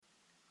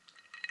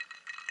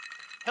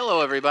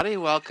Hello, everybody.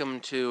 Welcome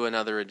to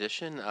another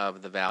edition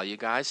of the Value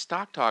Guys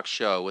Stock Talk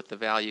Show with the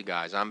Value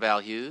Guys. I'm Val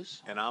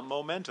Hughes. And I'm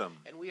Momentum.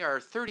 And we are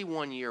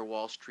 31-year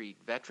Wall Street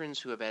veterans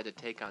who have had to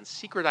take on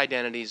secret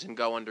identities and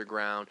go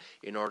underground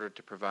in order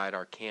to provide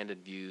our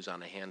candid views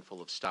on a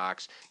handful of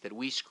stocks that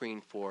we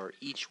screen for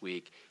each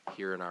week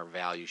here in our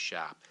value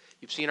shop.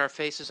 You've seen our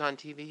faces on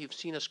TV. You've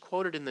seen us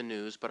quoted in the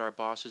news, but our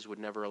bosses would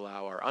never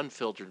allow our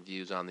unfiltered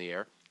views on the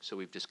air, so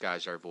we've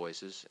disguised our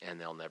voices,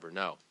 and they'll never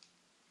know.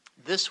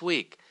 This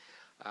week,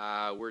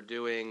 we're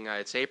doing,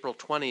 it's April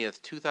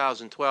 20th,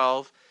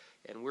 2012,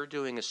 and we're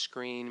doing a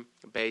screen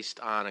based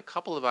on a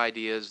couple of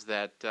ideas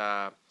that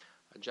a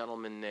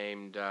gentleman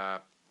named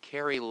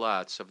Kerry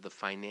Lutz of the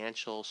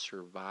Financial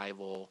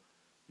Survival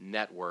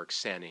Network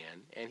sent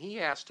in. And he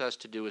asked us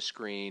to do a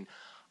screen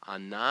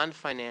on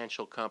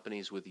non-financial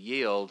companies with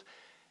yield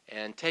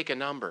and take a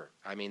number.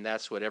 I mean,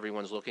 that's what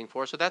everyone's looking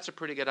for. So that's a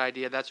pretty good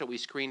idea. That's what we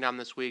screened on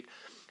this week.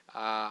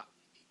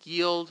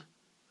 Yield,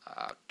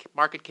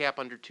 market cap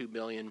under $2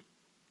 billion.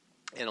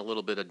 And a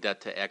little bit of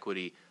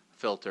debt-to-equity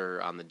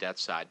filter on the debt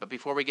side. But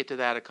before we get to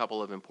that, a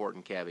couple of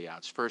important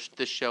caveats. First,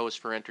 this show is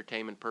for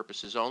entertainment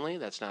purposes only.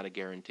 That's not a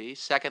guarantee.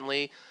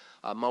 Secondly,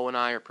 Mo and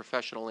I are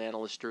professional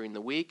analysts during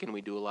the week, and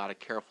we do a lot of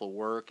careful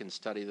work and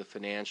study the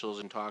financials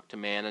and talk to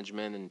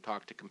management and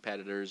talk to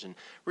competitors and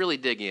really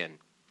dig in.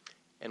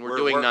 And we're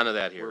doing none of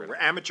that here. We're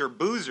amateur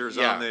boozers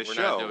on this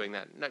show. Yeah, we're not doing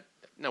that.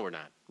 No, we're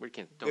not. We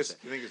can't. Don't say.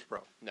 You think it's pro?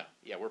 No.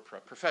 Yeah, we're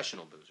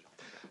professional boozers.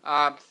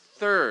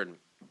 Third.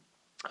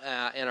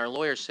 And our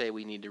lawyers say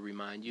we need to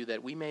remind you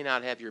that we may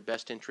not have your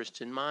best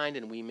interests in mind,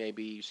 and we may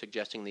be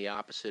suggesting the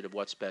opposite of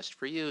what's best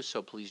for you,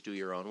 so please do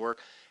your own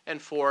work.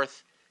 And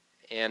fourth,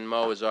 and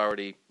Mo has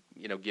already,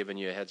 given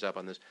you a heads up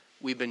on this,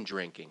 we've been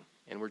drinking.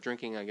 And we're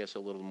drinking, I guess, a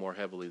little more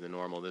heavily than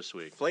normal this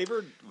week.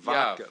 Flavored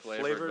vodka. Yeah,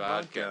 flavored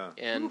vodka.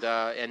 And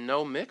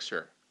no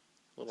mixer.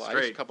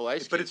 A couple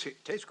ice cubes. But it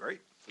tastes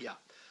great. Yeah.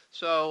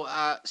 So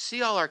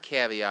see all our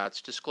caveats,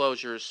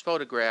 disclosures,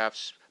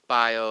 photographs,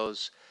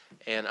 bios,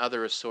 and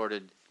other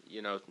assorted,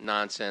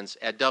 nonsense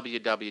at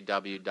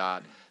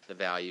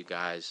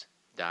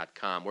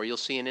www.thevalueguys.com, where you'll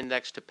see an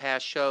index to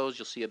past shows,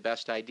 you'll see a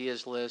best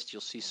ideas list,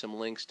 you'll see some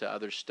links to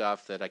other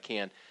stuff that I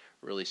can't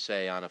really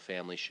say on a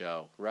family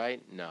show,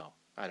 right? No,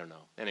 I don't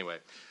know. Anyway,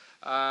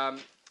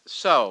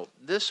 so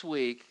this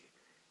week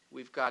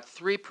we've got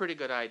three pretty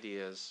good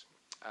ideas.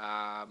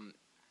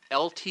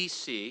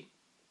 LTC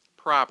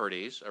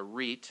Properties, a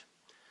REIT,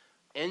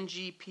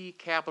 NGP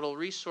Capital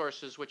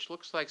Resources, which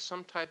looks like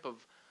some type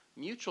of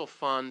mutual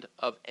fund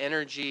of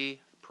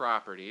energy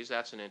properties.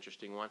 That's an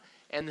interesting one.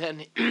 And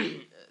then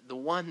the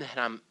one that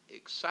I'm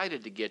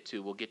excited to get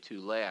to, we'll get to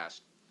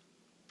last,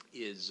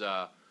 is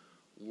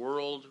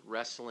World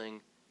Wrestling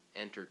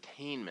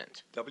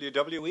Entertainment.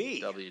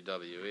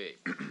 WWE.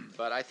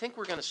 But I think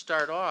we're going to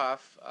start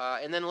off,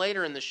 and then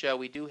later in the show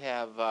we do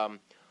have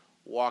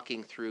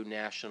walking through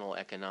national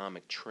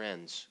economic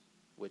trends,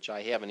 which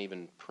I haven't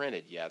even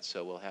printed yet,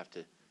 so we'll have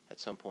to at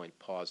some point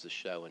pause the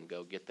show and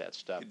go get that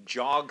stuff.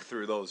 Jog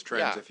through those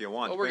trends if you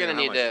want. Well, we're going to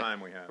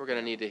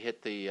need to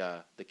hit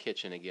the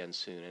kitchen again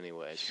soon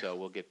anyway, so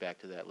we'll get back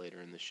to that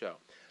later in the show.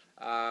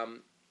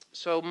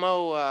 So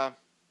Mo,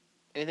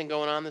 anything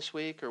going on this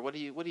week, or what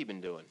have you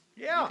been doing?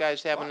 Yeah, you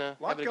guys having a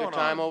good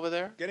time over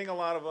there? We're getting a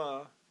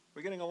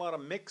lot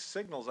of mixed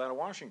signals out of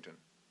Washington.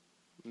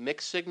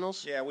 Mixed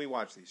signals? Yeah, we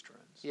watch these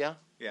trends. Yeah.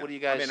 What do you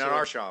guys? In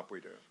our shop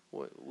we do.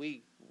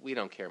 We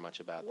don't care much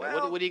about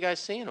that. What are you guys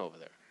seeing over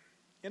there?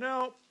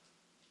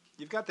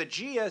 You've got the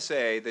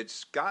GSA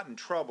that's got in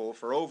trouble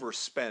for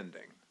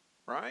overspending,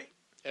 right?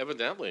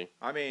 Evidently.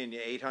 I mean,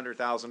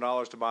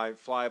 $800,000 to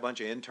fly a bunch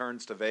of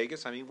interns to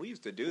Vegas. I mean, we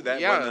used to do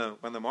that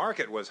when the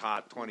market was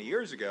hot 20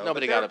 years ago.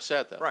 Nobody got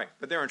upset, though. Right,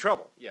 but they're in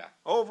trouble. Yeah.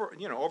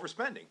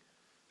 Overspending.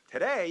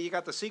 Today, you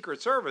got the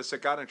Secret Service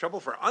that got in trouble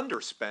for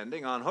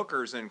underspending on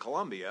hookers in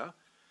Colombia.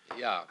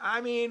 Yeah. I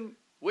mean,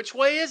 which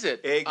way is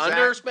it?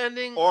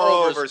 Underspending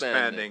or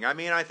overspending? I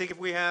mean, I think if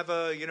we have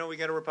we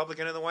get a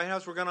Republican in the White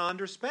House, we're going to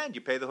underspend.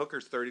 You pay the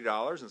hookers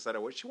 $30 instead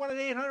of what she wanted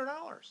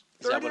 $800.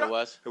 Is that what it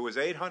was? It was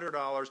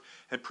 $800,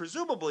 and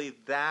presumably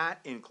that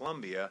in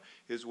Colombia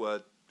is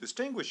what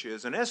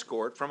distinguishes an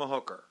escort from a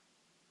hooker.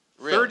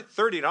 Really?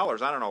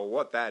 $30. I don't know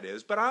what that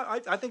is, but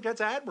I think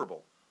that's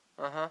admirable.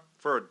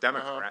 For a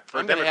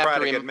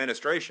Democratic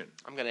administration.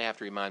 I'm going to have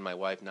to remind my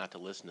wife not to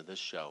listen to this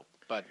show,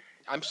 but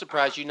I'm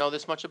surprised you know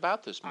this much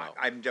about this, Mo.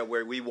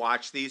 Where we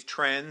watch these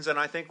trends, and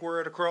I think we're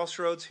at a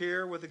crossroads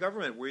here with the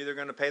government. We're either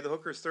going to pay the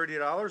hookers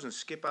 $30 and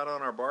skip out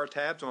on our bar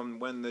tabs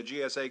when the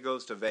GSA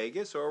goes to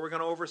Vegas, or we're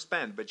going to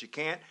overspend. But you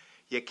can't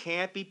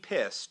be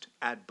pissed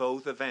at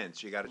both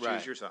events. You got to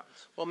choose your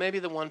sides. Well, maybe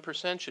the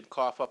 1% should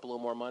cough up a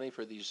little more money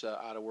for these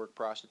out-of-work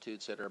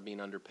prostitutes that are being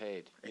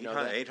underpaid.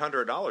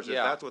 $800, if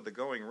that's what the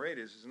going rate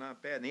is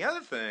not bad. And the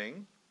other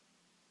thing,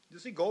 you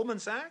see Goldman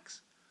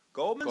Sachs?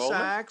 Goldman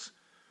Sachs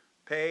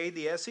paid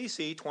the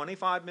SEC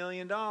 $25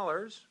 million.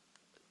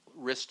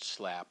 Wrist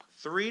slap.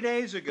 3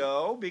 days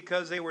ago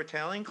because they were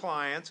telling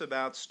clients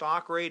about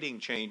stock rating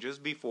changes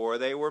before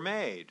they were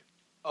made.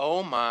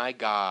 Oh, my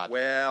God.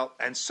 Well,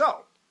 and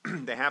so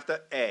they have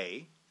to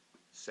say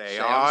Say,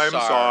 I'm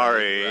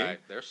sorry. Right,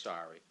 they're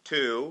sorry.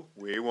 2,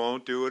 we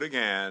won't do it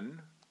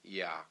again.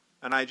 Yeah.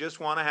 And I just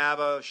want to have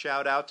a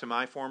shout out to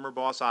my former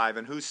boss,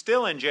 Ivan, who's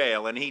still in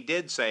jail, and he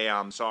did say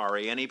I'm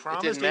sorry, and he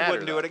promised he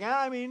wouldn't do it again.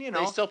 I mean,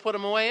 They still put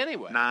him away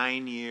anyway.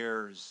 9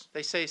 years.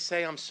 They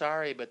say I'm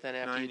sorry, but then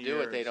after 9 you do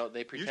years. it,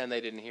 they pretend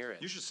they didn't hear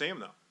it. You should see him,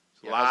 though.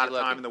 Yeah, a lot of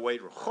time in the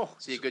weight room.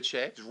 Is he in good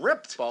shape? He's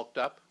ripped. Bulked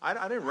up? I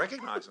didn't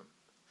recognize him.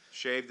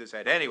 Shaved his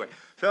head. Anyway,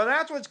 so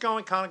that's what's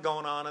going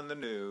on in the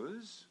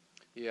news.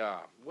 Yeah,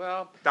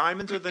 well...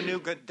 Diamonds are the new...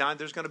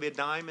 There's going to be a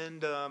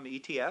diamond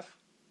ETF.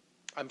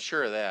 I'm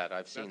sure of that.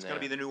 I've seen that. That's going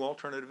to be the new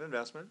alternative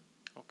investment.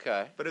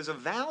 Okay. But as a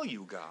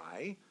value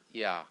guy,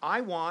 yeah,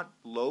 I want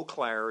low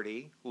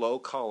clarity, low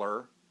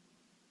color,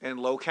 and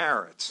low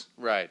carats.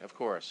 Right, of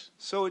course.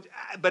 So,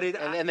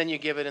 and then you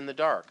give it in the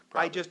dark.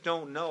 Probably. I just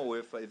don't know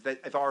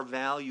if our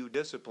value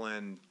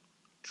discipline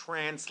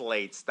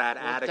translates that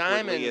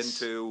adequately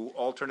into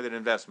alternative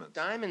investments.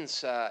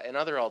 Diamonds and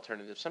other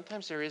alternatives,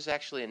 sometimes there is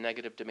actually a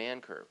negative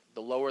demand curve.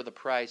 The lower the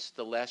price,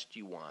 the less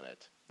you want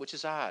it, which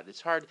is odd.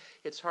 It's hard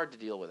to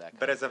deal with that.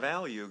 But as a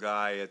value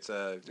guy,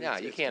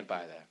 you can't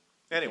buy that.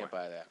 Anyway, you can't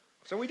buy that.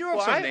 So we do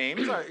have some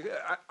names.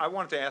 I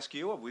wanted to ask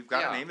you. We've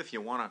got a name if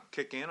you want to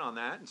kick in on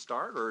that and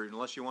start, or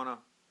unless you want to.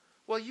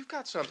 Well, you've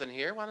got something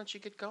here. Why don't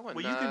you get going?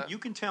 Well, you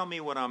can tell me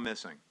what I'm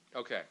missing.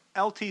 Okay.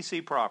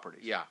 LTC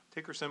Properties. Yeah.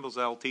 Ticker symbol's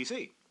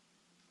LTC.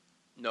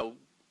 No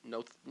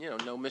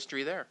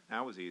mystery there.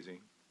 That was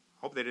easy.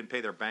 Hope they didn't pay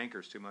their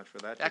bankers too much for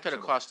that. That could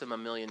have cost them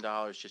 $1 million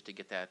just to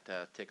get that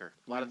ticker.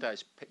 A lot of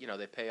guys,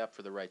 they pay up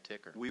for the right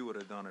ticker. We would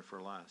have done it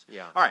for less.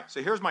 Yeah. All right.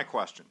 So here's my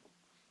question.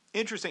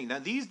 Interesting. Now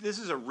this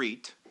is a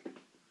REIT.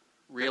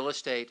 Real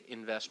Estate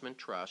Investment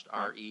Trust,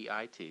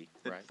 REIT. It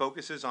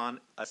focuses on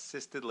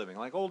assisted living,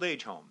 like old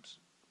age homes.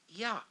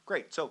 Yeah.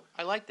 Great. So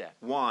I like that.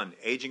 1,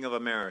 aging of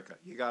America.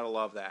 You got to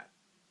love that.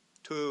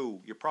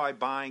 2, you're probably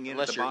buying in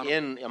unless at the bottom.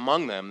 Unless you're in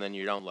among them, then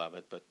you don't love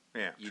it, but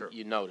true.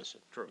 You notice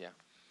it. True. Yeah.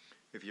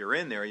 If you're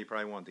in there, you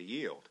probably want the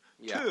yield.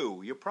 Yeah.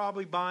 2, you're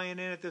probably buying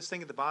in at this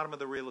thing at the bottom of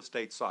the real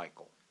estate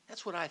cycle.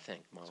 That's what I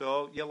think, Mo.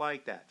 So you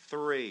like that.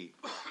 3,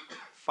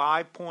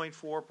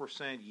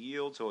 5.4%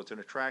 yield, so it's an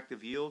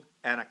attractive yield,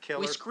 and a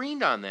killer. We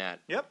screened on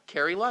that. Yep.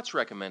 Carrie Lutz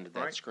recommended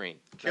that screen.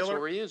 That's what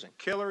we're using.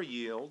 Killer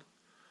yield.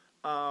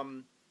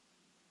 And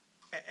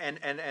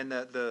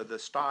the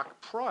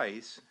stock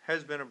price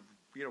has been a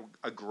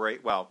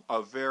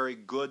very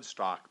good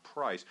stock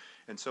price.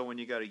 And so when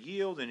you got a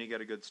yield and you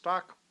got a good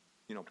stock,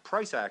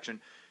 price action,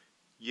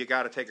 you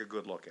got to take a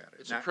good look at it.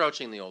 It's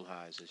approaching the old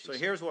highs, as you So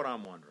said. here's what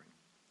I'm wondering.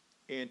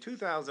 In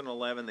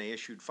 2011, they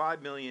issued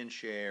 5 million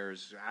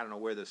shares. I don't know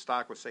where the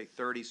stock was, say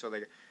 30, so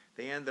they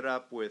ended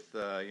up with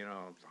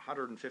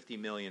 $150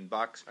 million.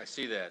 I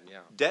see that.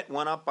 Yeah. Debt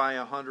went up by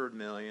 $100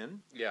 million.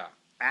 Yeah.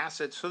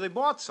 Assets, so they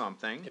bought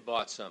something.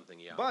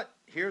 Yeah. But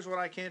here's what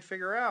I can't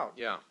figure out.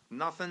 Yeah.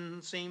 Nothing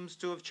seems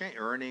to have changed.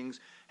 Earnings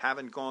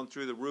haven't gone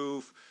through the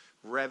roof.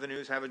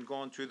 Revenues haven't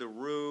gone through the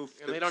roof.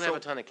 And they don't have a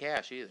ton of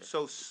cash either.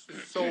 So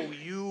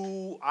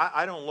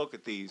I don't look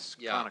at these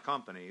kind of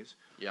companies.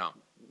 Yeah.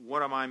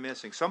 What am I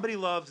missing? Somebody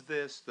loves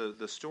this.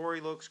 The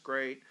story looks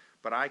great,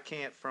 but I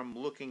can't, from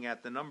looking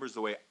at the numbers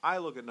the way I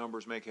look at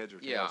numbers, make heads or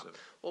tails of it.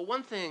 Well,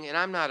 one thing, and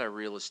I'm not a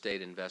real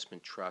estate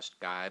investment trust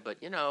guy, but,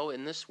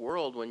 in this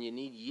world when you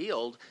need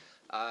yield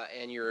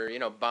and your,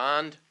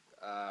 bond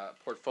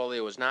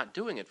portfolio is not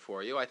doing it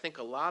for you, I think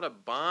a lot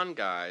of bond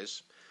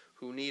guys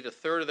who need a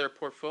third of their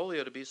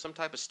portfolio to be some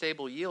type of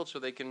stable yield so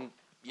they can,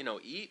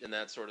 eat and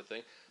that sort of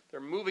thing,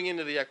 they're moving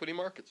into the equity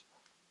markets,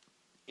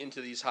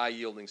 into these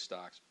high-yielding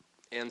stocks.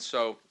 And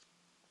so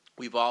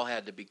we've all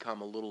had to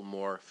become a little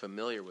more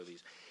familiar with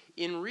these.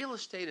 In real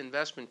estate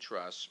investment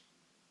trusts,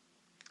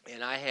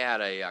 and I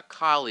had a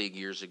colleague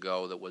years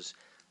ago that was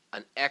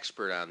an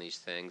expert on these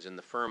things. In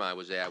the firm I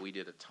was at, we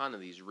did a ton of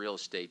these real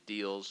estate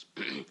deals.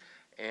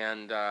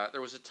 And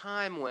there was a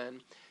time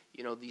when,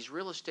 these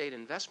real estate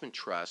investment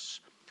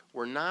trusts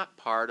were not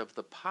part of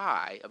the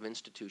pie of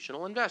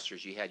institutional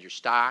investors. You had your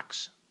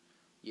stocks,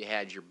 you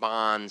had your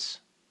bonds,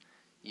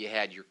 you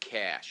had your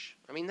cash.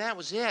 I mean, that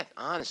was it,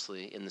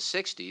 honestly, in the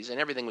 60s, and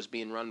everything was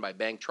being run by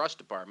bank trust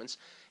departments,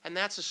 and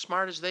that's as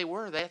smart as they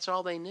were. That's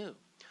all they knew.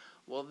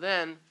 Well,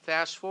 then,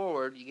 fast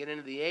forward, you get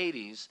into the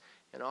 80s,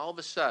 and all of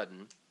a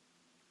sudden,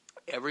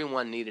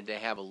 everyone needed to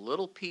have a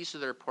little piece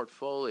of their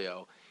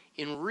portfolio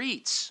in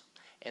REITs.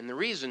 And the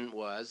reason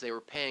was they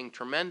were paying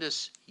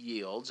tremendous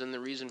yields, and the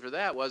reason for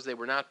that was they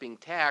were not being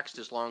taxed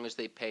as long as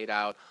they paid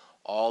out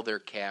all their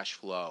cash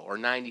flow, or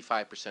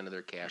 95% of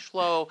their cash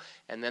flow,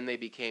 and then they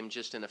became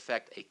just, in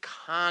effect, a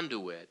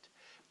conduit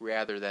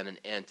rather than an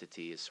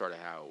entity, is sort of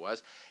how it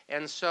was.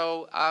 And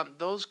so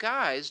those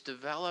guys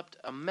developed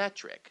a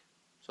metric.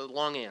 So the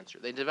long answer.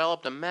 They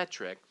developed a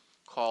metric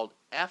called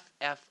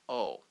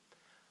FFO,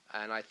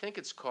 and I think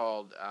it's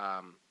called...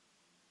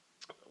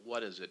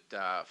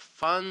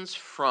 funds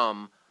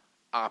from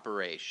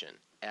operation,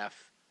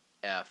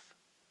 FFO.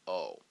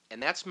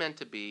 And that's meant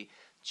to be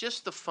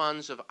just the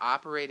funds of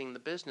operating the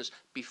business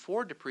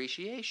before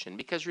depreciation.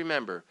 Because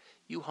remember,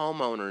 you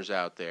homeowners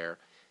out there,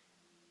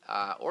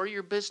 or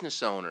your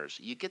business owners,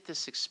 you get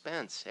this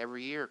expense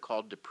every year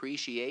called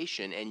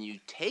depreciation, and you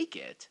take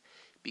it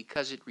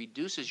because it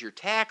reduces your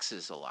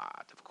taxes a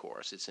lot, of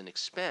course. It's an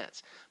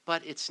expense,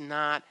 but it's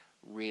not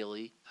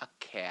really a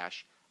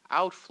cash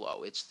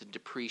outflow. It's the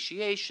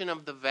depreciation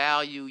of the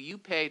value you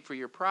paid for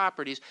your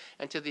properties,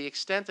 and to the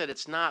extent that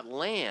it's not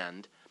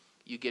land,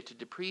 you get to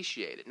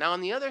depreciate it. Now,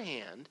 on the other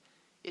hand,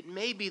 it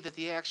may be that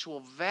the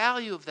actual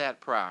value of that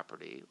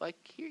property, like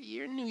here,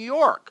 you're in New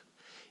York,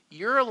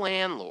 you're a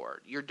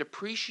landlord, you're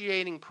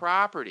depreciating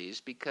properties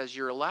because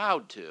you're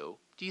allowed to.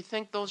 Do you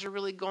think those are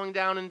really going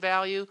down in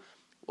value?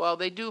 Well,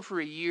 they do for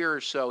a year or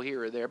so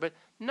here or there, but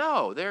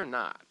no, they're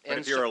not. But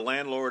if you're a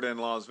landlord in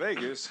Las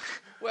Vegas,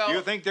 well, do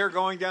you think they're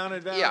going down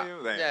in value?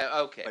 Yeah,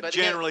 okay. But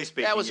generally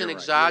speaking, that was an you're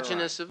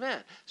exogenous right.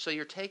 event. So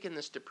you're taking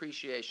this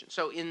depreciation.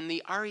 So in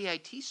the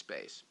REIT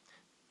space,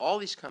 all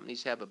these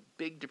companies have a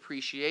big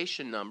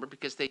depreciation number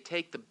because they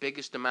take the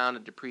biggest amount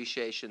of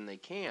depreciation they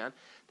can.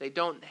 They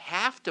don't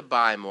have to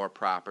buy more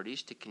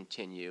properties to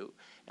continue,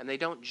 and they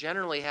don't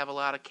generally have a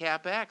lot of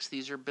CapEx.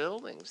 These are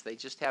buildings. They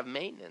just have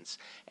maintenance.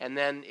 And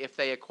then if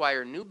they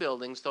acquire new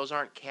buildings, those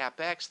aren't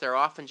CapEx. They're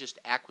often just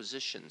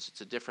acquisitions.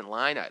 It's a different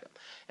line item.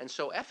 And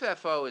so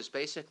FFO is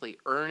basically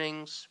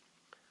earnings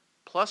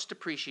plus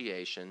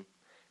depreciation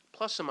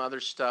plus some other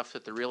stuff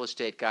that the real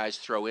estate guys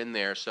throw in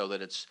there so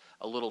that it's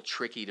a little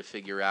tricky to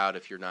figure out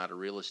if you're not a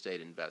real estate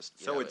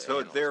investor. So it's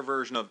their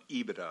version of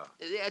EBITDA.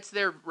 It's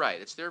their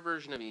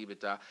version of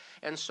EBITDA.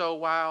 And so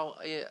while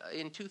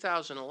in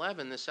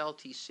 2011 this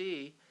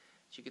LTC,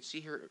 as you can see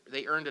here,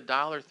 they earned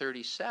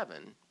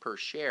 $1.37 per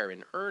share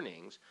in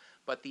earnings,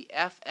 but the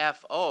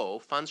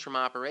FFO, funds from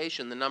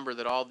operation, the number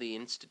that all the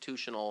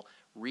institutional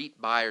REIT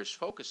buyers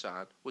focus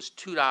on, was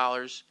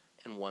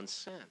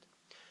 $2.01.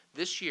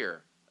 This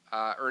year,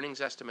 earnings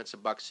estimates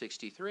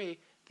 $1.63.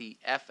 The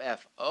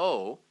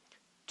FFO,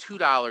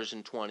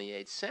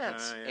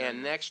 $2.28,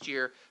 and next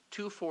year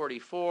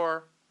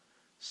 $2.44.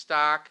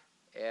 Stock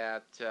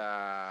at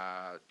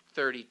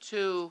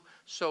 32.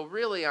 So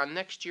really, on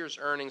next year's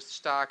earnings, the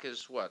stock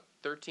is what,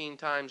 13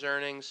 times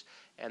earnings,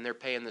 and they're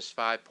paying this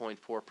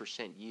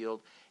 5.4% yield.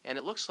 And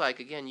it looks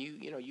like, again,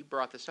 you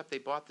brought this up. They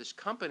bought this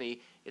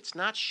company. It's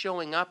not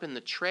showing up in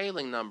the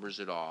trailing numbers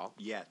at all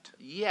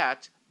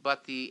yet.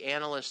 But the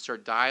analysts are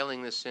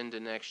dialing this into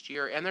next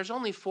year, and there's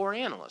only 4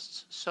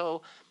 analysts.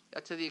 So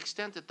to the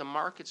extent that the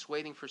market's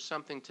waiting for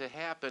something to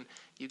happen,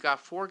 you've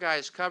got 4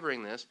 guys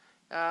covering this.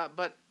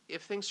 But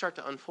if things start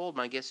to unfold,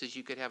 my guess is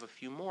you could have a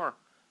few more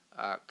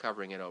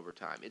covering it over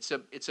time. It's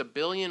 $1.1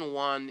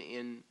 billion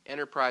in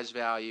enterprise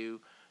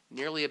value,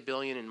 nearly $1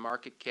 billion in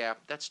market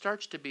cap. That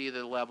starts to be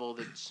the level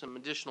that some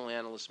additional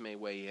analysts may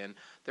weigh in.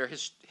 Their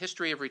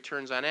history of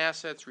returns on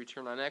assets,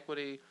 return on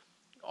equity,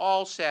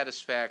 all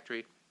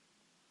satisfactory.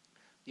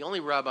 The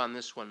only rub on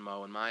this one,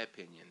 Mo, in my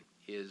opinion,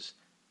 is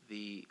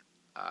the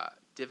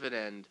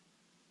dividend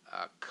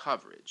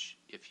coverage,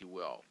 if you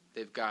will.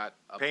 They've got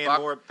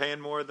paying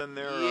more than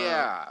their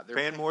they're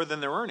paying more than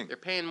their earnings. They're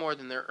paying more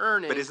than their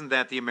earnings. But isn't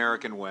that the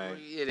American way?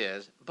 It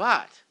is,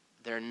 but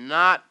they're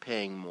not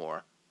paying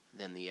more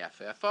than the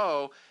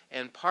FFO.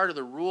 And part of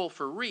the rule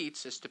for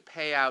REITs is to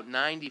pay out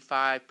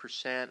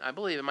 95%. I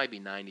believe it might be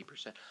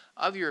 90%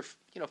 of your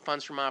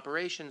funds from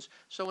operations.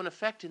 So in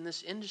effect, in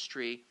this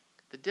industry,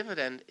 the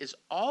dividend is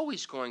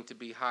always going to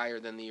be higher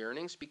than the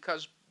earnings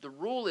because the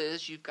rule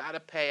is you've got to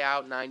pay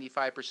out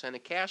 95%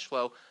 of cash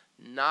flow.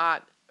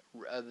 Not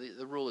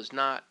the rule is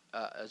not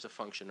as a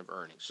function of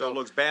earnings. So it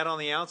looks bad on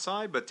the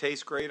outside, but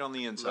tastes great on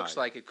the inside. Looks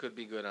like it could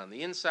be good on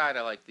the inside.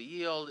 I like the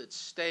yield. It's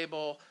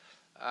stable.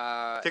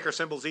 Ticker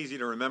symbol's easy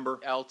to remember.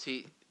 LT.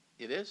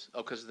 It is?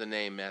 Oh, because of the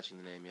name, matching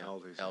the name, yeah.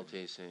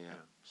 LTC, yeah.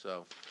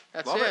 So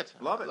that's Love it.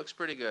 Love it. Looks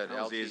pretty good.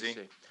 That was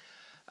LTC.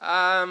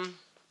 Easy.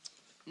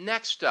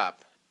 Next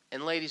up.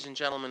 And ladies and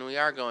gentlemen, we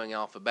are going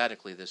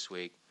alphabetically this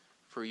week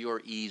for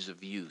your ease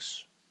of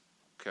use.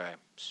 Okay,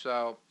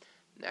 so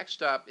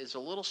next up is a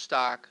little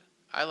stock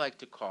I like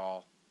to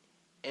call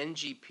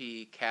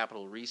NGP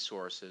Capital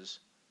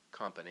Resources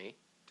Company.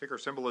 Ticker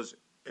symbol is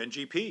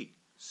NGP.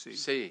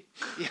 C.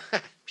 Yeah,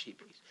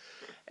 GPs.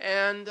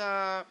 And,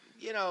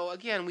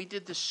 again, we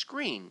did the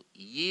screen,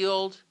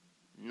 yield,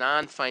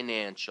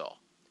 non-financial,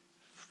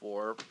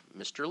 for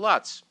Mr.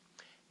 Lutz.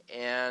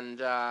 And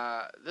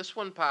this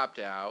one popped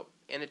out.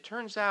 And it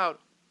turns out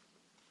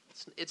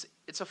it's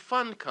a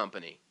fund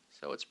company,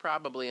 so it's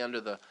probably under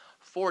the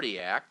 40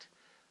 Act.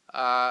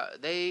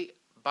 They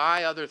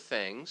buy other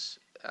things.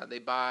 They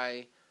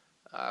buy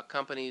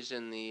companies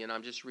and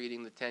I'm just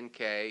reading the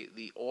 10K,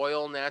 the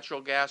oil,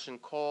 natural gas,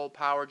 and coal,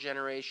 power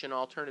generation,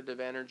 alternative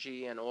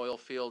energy, and oil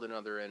field and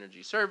other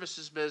energy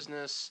services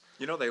business.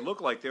 They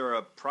look like they're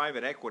a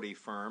private equity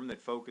firm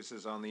that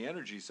focuses on the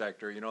energy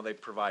sector. They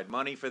provide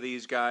money for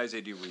these guys.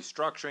 They do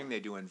restructuring. They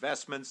do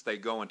investments. They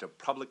go into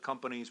public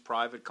companies,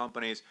 private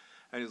companies.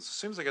 And it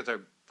seems like it's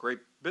a great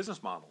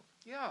business model.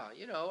 Yeah,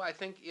 I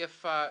think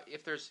if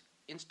there's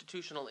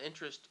institutional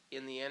interest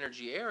in the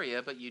energy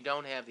area, but you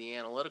don't have the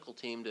analytical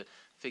team to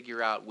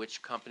figure out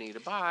which company to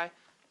buy,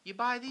 you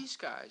buy these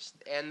guys,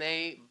 and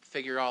they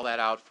figure all that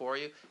out for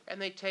you,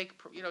 and they take,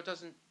 it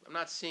doesn't, I'm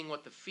not seeing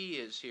what the fee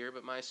is here,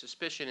 but my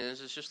suspicion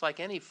is it's just like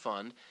any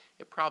fund.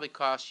 It probably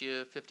costs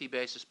you 50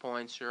 basis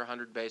points or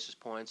 100 basis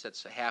points,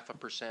 that's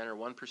 0.5% or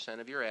 1%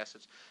 of your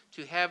assets,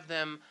 to have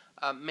them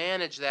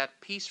manage that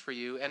piece for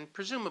you, and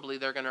presumably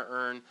they're going to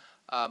earn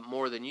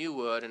more than you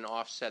would and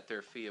offset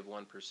their fee of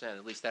 1%.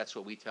 At least that's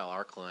what we tell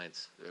our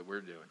clients that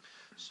we're doing.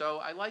 So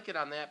I like it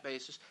on that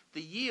basis.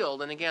 The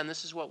yield, and again,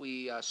 this is what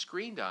we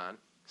screened on,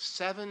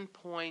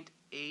 7.8%.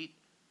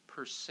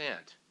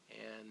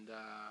 And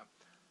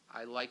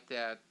I like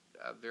that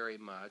very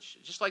much.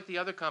 Just like the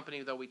other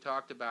company, though, we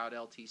talked about,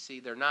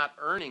 LTC, they're not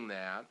earning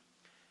that.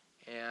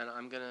 And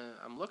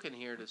I'm looking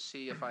here to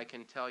see if I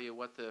can tell you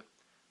what the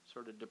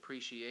sort of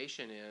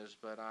depreciation is,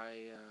 but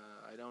I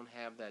don't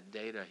have that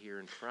data here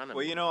in front of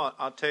me. Well,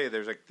 I'll tell you,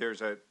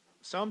 there's a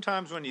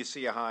sometimes when you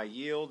see a high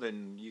yield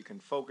and you can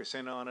focus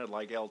in on it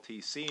like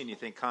LTC and you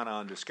think kind of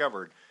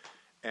undiscovered,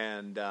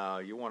 and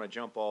you want to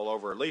jump all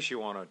over. At least you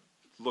want to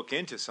look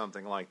into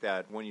something like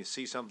that. When you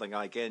see something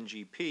like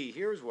NGP,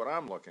 here's what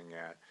I'm looking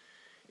at.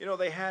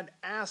 They had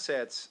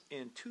assets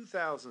in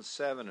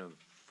 2007 of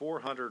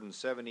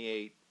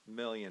 $478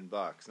 million,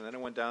 and then it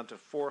went down to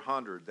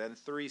 400, then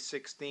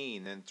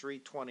 316, then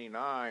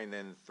 329,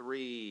 then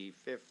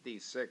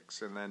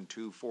 356, and then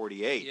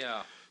 248.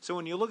 Yeah. So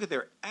when you look at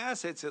their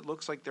assets, it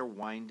looks like they're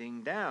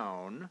winding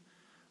down,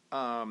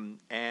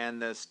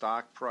 and the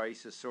stock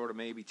price is sort of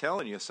maybe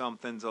telling you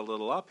something's a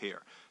little up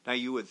here. Now,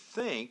 you would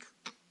think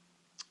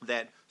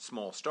that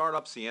small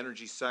startups, the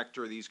energy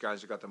sector, these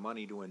guys have got the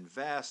money to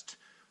invest.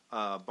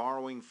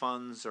 Borrowing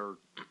funds are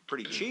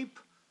pretty cheap.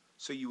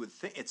 So you would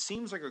think it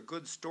seems like a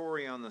good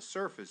story on the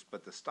surface,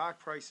 but the stock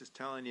price is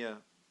telling you,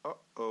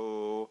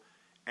 uh-oh,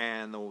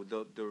 and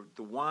the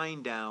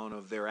wind down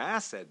of their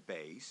asset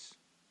base,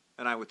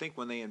 and I would think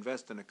when they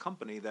invest in a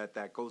company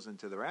that goes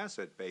into their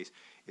asset base,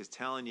 is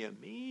telling you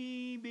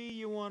maybe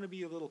you want to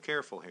be a little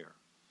careful here.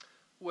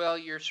 Well,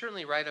 you're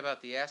certainly right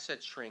about the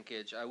asset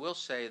shrinkage. I will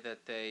say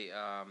that they've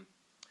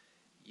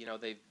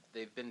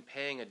been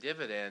paying a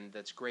dividend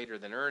that's greater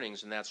than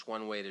earnings, and that's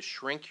one way to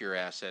shrink your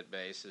asset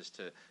base is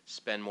to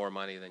spend more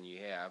money than you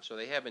have. So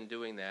they have been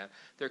doing that.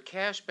 Their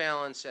cash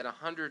balance at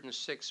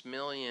 $106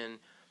 million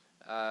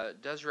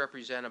does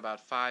represent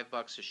about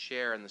 $5 a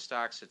share, and the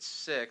stock's at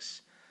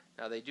 $6.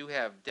 Now they do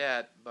have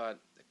debt, but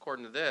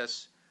according to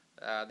this,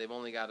 they've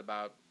only got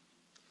about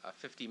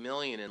 $50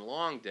 million in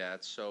long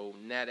debt. So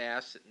net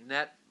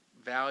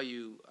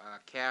value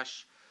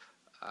cash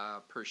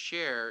per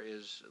share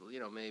is,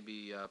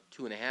 maybe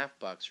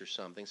 $2.50 or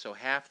something, so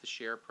half the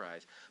share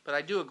price. But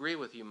I do agree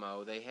with you,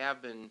 Mo. They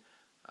have been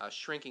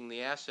shrinking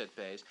the asset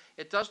base.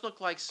 It does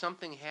look like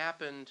something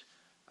happened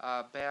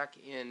back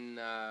in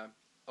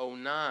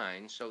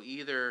 '09, so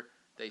either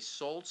they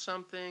sold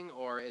something,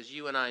 or as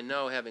you and I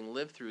know, having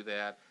lived through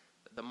that,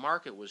 the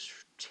market was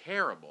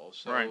terrible.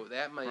 So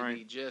that might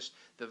be just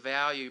the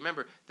value.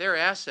 Remember, their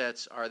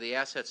assets are the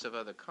assets of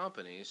other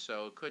companies,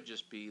 so it could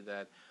just be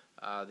that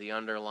the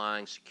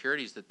underlying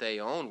securities that they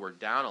own were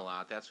down a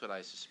lot. That's what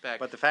I suspect.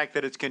 But the fact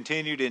that it's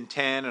continued in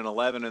 10 and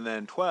 11 and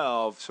then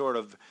 12 sort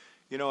of,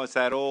 it's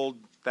that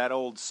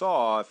old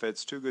saw, if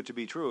it's too good to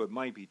be true, it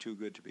might be too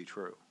good to be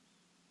true.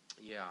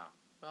 Yeah.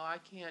 Well, I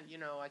can't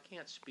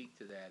speak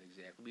to that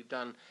exactly. We've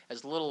done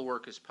as little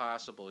work as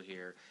possible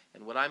here,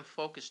 and what I'm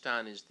focused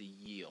on is the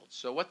yield.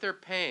 So what they're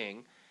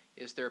paying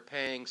is they're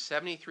paying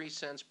 73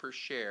 cents per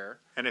share.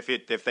 And if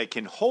they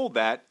can hold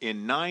that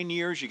in 9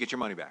 years, you get your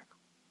money back.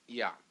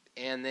 Yeah.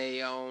 And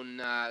they own,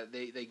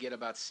 they get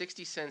about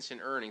 60 cents in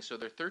earnings, so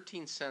they're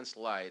 13 cents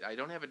light. I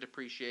don't have a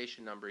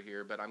depreciation number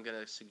here, but I'm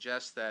going to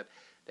suggest that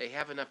they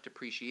have enough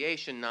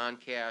depreciation,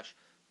 non-cash,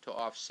 to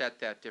offset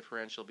that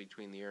differential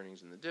between the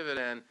earnings and the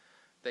dividend.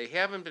 They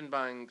haven't been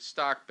buying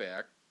stock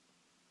back,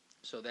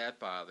 so that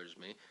bothers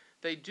me.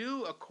 They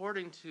do,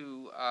 according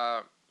to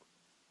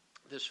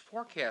this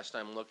forecast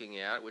I'm looking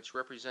at, which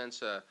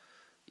represents a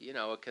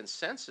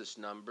consensus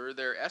number,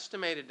 they're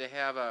estimated to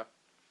have a,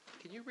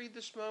 can you read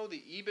this, Mo?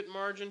 The EBIT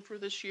margin for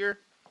this year?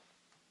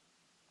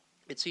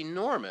 It's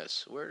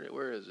enormous.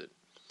 Where is it?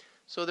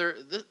 So they're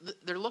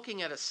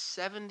looking at a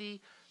 70%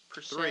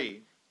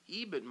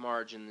 EBIT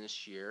margin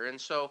this year, and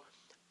so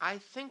I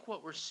think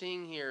what we're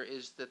seeing here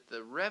is that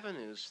the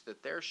revenues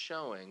that they're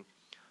showing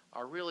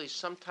are really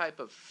some type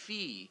of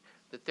fee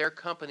that their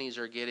companies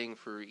are getting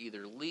for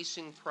either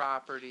leasing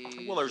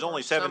property. Well, there's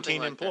only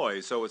 17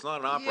 employees, so it's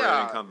not an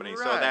operating company. Right.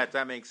 So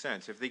that makes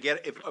sense. If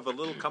a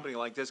little company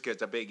like this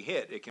gets a big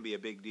hit, it can be a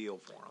big deal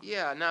for them.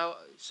 Yeah. Now,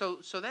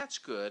 so that's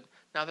good.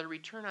 Now, the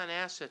return on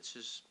assets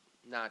is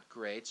not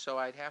great, so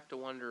I'd have to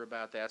wonder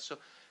about that. So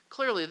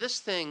clearly, this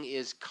thing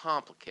is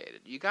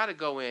complicated. You got to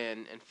go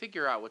in and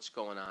figure out what's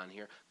going on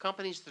here.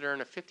 Companies that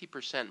earn a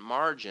 50%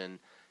 margin,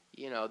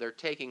 they're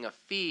taking a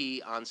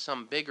fee on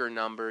some bigger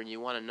number, and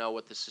you want to know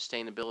what the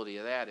sustainability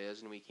of that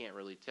is, and we can't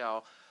really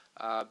tell.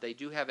 They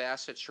do have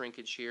asset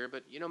shrinkage here,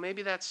 but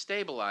maybe that's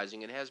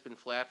stabilizing. It has been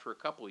flat for a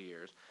couple of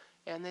years,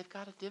 and they've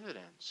got a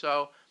dividend.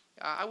 So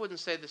I wouldn't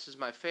say this is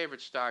my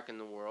favorite stock in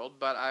the world,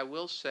 but I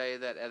will say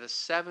that at a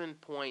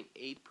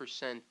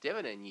 7.8%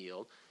 dividend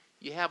yield,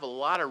 you have a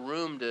lot of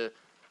room to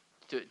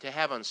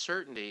have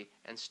uncertainty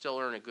and still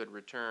earn a good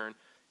return.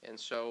 And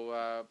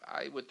so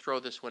I would throw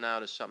this one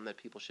out as something that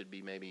people should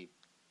be maybe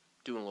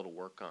doing a little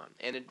work on.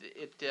 And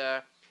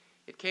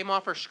it came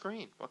off our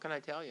screen. What can I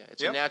tell you?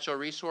 It's a natural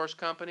resource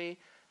company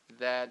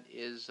that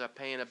is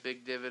paying a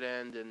big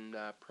dividend and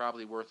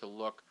probably worth a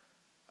look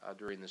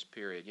during this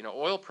period.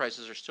 Oil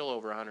prices are still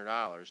over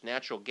 $100.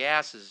 Natural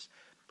gas is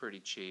pretty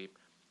cheap,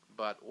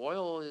 but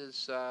oil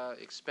is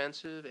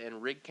expensive,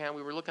 and rig count.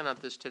 We were looking at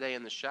this today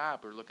in the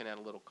shop. We were looking at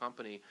a little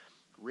company.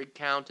 Rig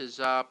count is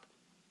up.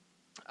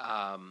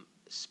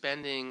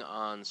 Spending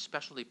on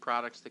specialty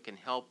products that can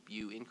help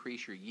you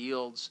increase your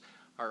yields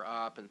are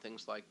up and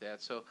things like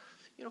that. So,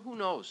 who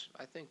knows?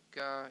 I think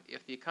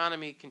if the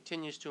economy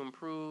continues to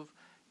improve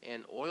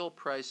and oil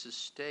prices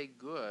stay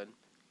good,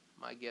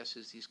 my guess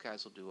is these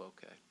guys will do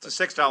okay. It's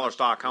a $6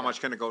 stock. How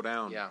much can it go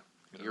down? Yeah,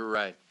 you're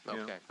right.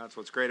 Okay. That's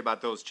what's great about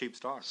those cheap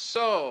stocks.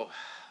 So,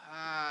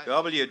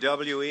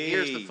 WWE.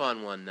 Here's the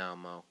fun one now,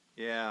 Mo.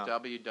 Yeah.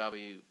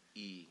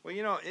 WWE.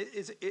 Well,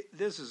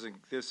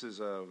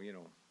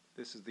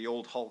 this is the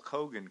old Hulk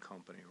Hogan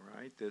company,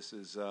 right? This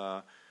is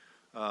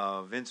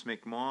Vince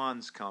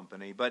McMahon's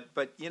company. But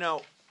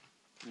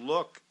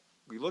look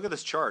at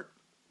this chart.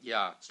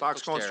 Yeah.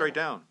 Stock's going straight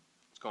down.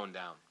 It's going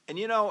down. And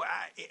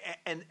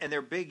and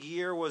their big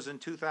year was in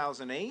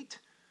 2008.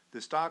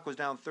 The stock was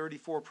down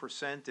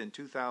 34% in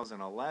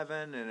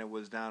 2011, and it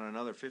was down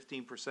another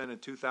 15% in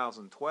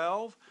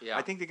 2012. Yeah.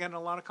 I think they're getting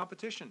a lot of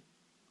competition.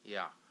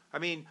 Yeah. I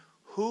mean,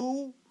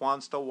 who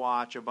wants to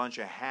watch a bunch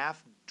of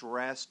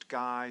half-dressed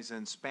guys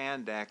in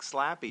spandex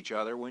slap each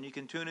other when you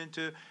can tune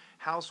into Real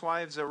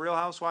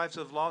Housewives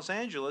of Los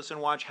Angeles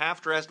and watch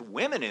half-dressed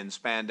women in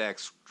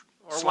spandex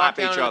or slap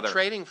walk each down other? the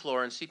trading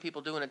floor and see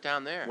people doing it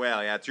down there.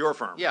 Well, yeah, it's your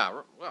firm.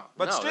 Yeah, well,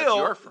 but no, still, that's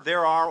your firm.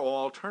 there are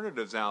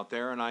alternatives out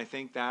there, and I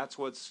think that's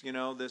what's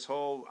this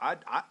whole.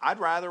 I'd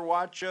rather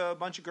watch a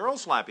bunch of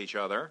girls slap each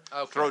other,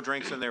 throw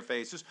drinks in their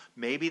faces.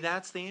 Maybe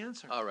that's the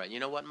answer. All right, you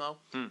know what, Mo?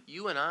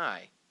 You and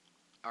I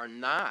are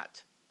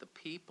not the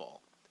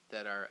people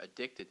that are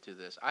addicted to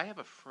this. I have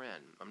a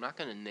friend. I'm not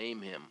going to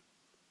name him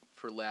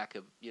for lack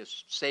of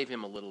save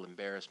him a little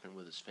embarrassment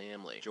with his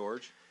family.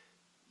 George.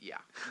 Yeah,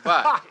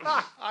 but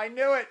I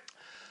knew it.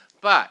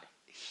 But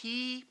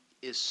he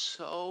is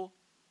so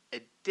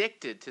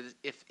addicted to this.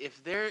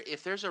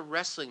 If there's a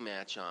wrestling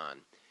match on,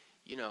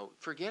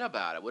 forget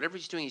about it. Whatever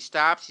he's doing, he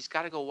stops. He's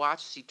got to go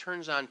watch this. He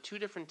turns on 2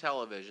 different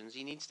televisions.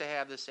 He needs to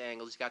have this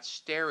angle. He's got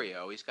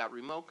stereo. He's got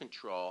remote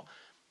control.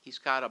 He's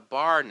got a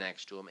bar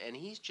next to him, and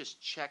he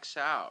just checks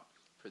out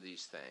for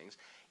these things.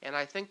 And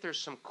I think there's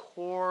some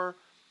core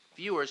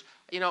viewers.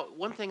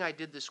 One thing I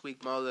did this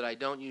week, Mo, that I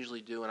don't usually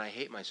do, and I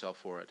hate myself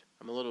for it.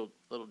 I'm a little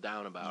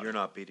down about it. You're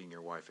not beating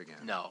your wife again.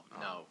 No,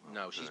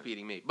 she's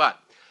beating me. But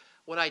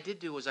what I did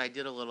do was I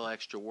did a little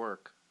extra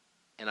work,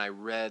 and I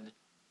read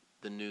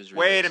the news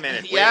release. Wait a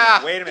minute.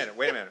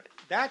 Wait a minute.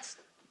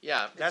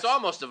 It's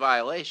almost a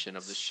violation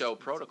of the show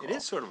protocol. It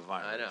is sort of a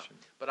violation. I know.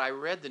 But I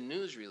read the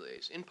news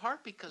release, in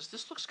part because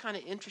this looks kind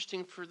of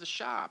interesting for the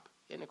shop.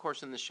 And, of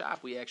course, in the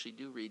shop, we actually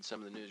do read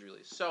some of the news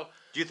release. So,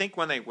 do you think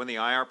when the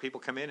IR people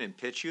come in and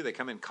pitch you, they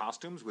come in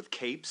costumes with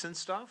capes and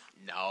stuff?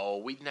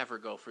 No, we'd never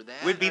go for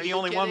that. We'd be the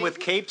only one with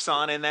capes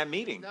on in that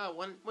meeting. No,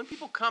 when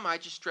people come, I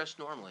just dress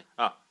normally.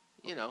 Oh.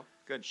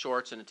 Good.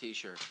 Shorts and a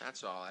T-shirt.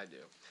 That's all I do.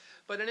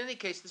 But in any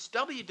case, this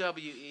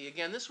WWE,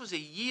 again, this was a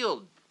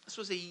yield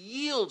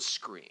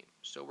screen.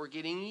 So we're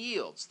getting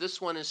yields. This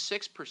one is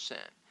 6%.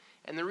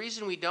 And the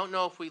reason we don't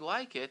know if we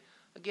like it,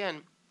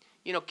 again,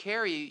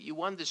 Carrie, you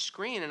won this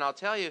screen, and I'll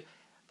tell you,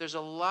 there's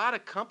a lot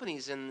of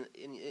companies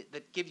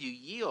that give you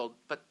yield,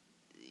 but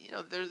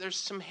there's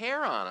some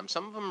hair on them.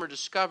 Some of them are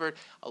discovered.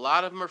 A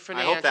lot of them are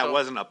financial. I hope that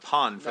wasn't a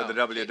pun for the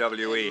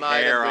WWE. It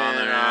hair on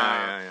there.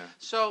 Yeah.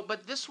 So,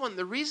 but this one,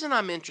 the reason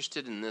I'm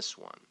interested in this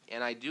one,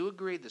 and I do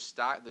agree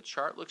the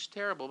chart looks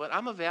terrible, but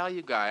I'm a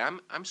value guy.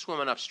 I'm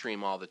swimming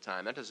upstream all the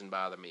time. That doesn't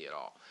bother me at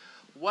all.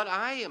 What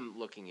I am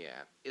looking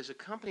at is a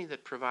company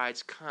that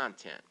provides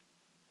content.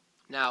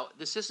 Now,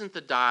 this isn't the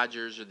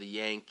Dodgers or the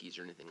Yankees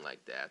or anything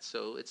like that,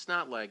 so it's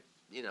not like,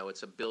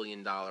 it's a $1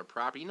 billion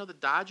property. The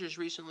Dodgers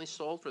recently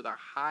sold for the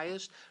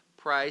highest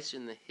price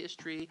in the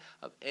history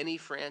of any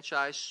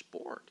franchise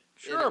sport.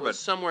 Sure, it was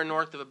somewhere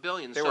north of $1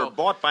 billion. They were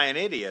bought by an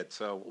idiot,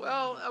 so...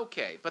 Well,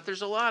 okay, but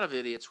there's a lot of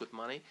idiots with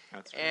money.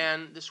 That's right.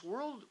 And this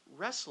World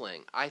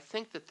Wrestling, I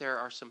think that there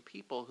are some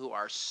people who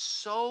are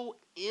so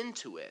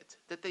into it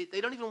that they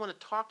don't even want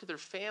to talk to their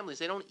families.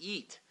 They don't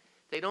eat.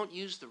 They don't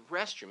use the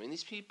restroom.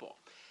 These people...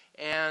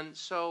 And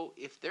so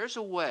if there's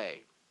a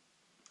way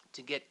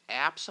to get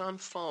apps on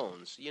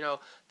phones,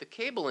 the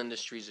cable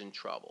industry's in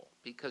trouble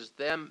because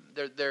their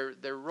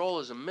role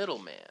as a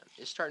middleman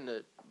is starting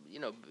to,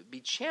 be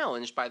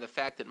challenged by the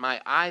fact that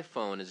my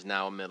iPhone is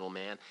now a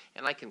middleman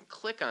and I can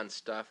click on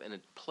stuff and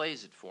it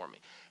plays it for me.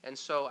 And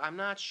so I'm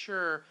not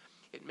sure.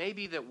 It may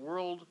be that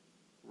World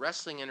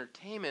wrestling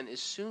entertainment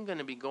is soon going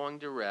to be going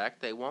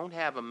direct. They won't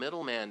have a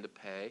middleman to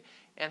pay.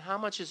 And how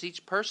much is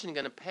each person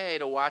going to pay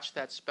to watch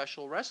that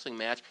special wrestling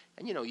match?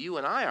 And, you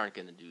and I aren't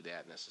going to do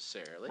that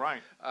necessarily.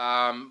 Right.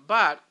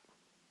 But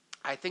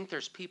I think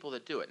there's people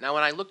that do it. Now,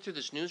 when I look through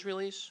this news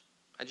release,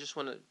 I just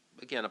want to,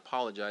 again,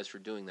 apologize for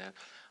doing that.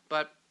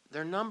 But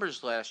their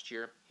numbers last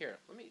year,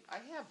 I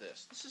have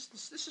this.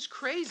 This is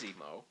crazy,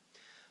 Mo.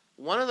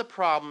 One of the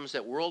problems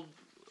that World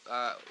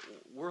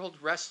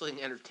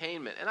Wrestling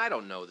Entertainment, and I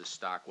don't know this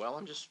stock well,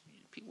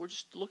 we're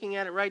just looking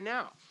at it right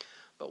now.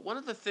 But one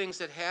of the things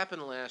that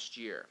happened last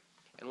year,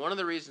 and one of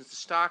the reasons the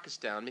stock is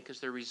down, because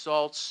their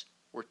results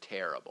were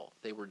terrible.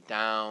 They were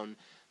down.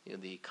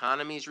 The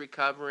economy's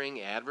recovering,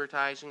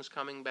 advertising's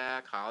coming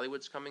back,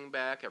 Hollywood's coming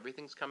back,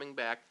 everything's coming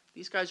back.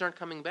 These guys aren't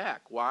coming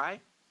back. Why?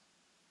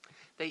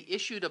 They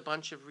issued a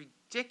bunch of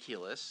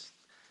ridiculous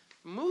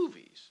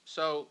movies.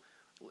 So,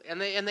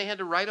 and they had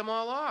to write them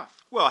all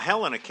off. Well,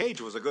 Hell in a Cage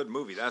was a good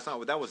movie.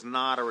 That was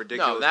not a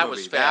ridiculous movie. No, that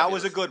was fabulous. That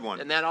was a good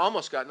one. And that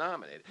almost got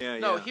nominated.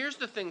 Yeah. Here's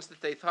the things that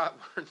they thought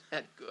weren't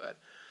that good.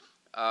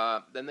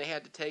 Then they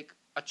had to take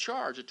a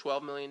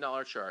 $12 million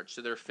charge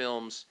to their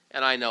films,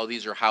 and I know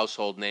these are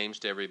household names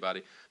to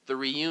everybody. The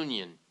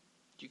Reunion.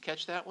 Did you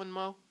catch that one,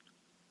 Mo?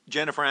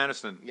 Jennifer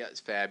Aniston. Yeah, it's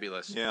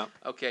fabulous. Yeah.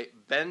 Okay,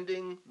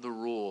 Bending the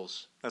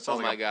Rules.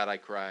 My God, I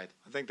cried.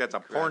 I think that's a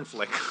porn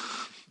flick.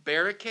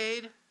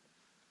 Barricade.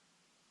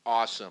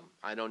 Awesome.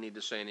 I don't need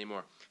to say any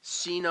more.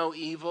 See No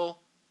Evil.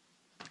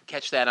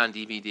 Catch that on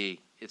DVD.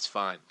 It's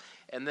fine.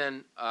 And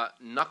then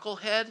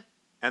Knucklehead.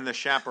 And The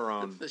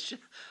Chaperone.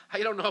 I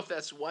don't know if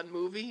that's one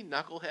movie,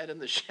 Knucklehead and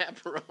The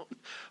Chaperone,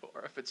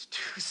 or if it's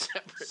two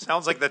separate.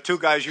 Sounds like the two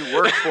guys you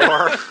work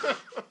for.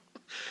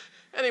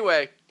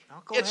 Anyway,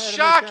 it's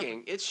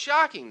shocking. It's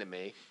shocking to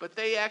me, but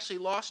they actually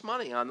lost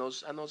money on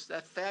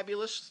that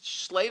fabulous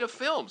slate of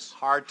films.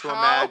 Hard to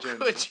imagine.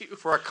 How could you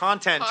for a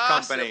content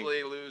company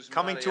lose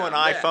coming money to an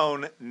on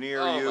iPhone near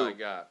you? Oh my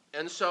God!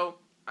 And so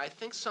I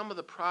think some of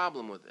the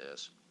problem with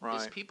this is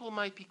Right. people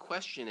might be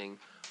questioning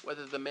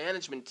whether the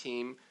management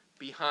team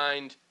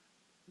behind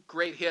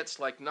great hits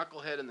like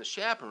Knucklehead and The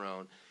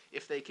Chaperone,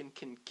 if they can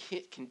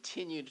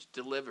continue to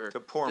deliver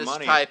this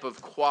type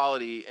of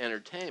quality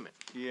entertainment.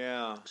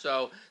 Yeah.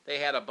 So they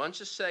had a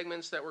bunch of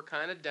segments that were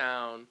kind of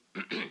down.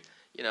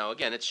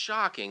 Again, it's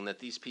shocking that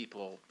these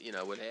people,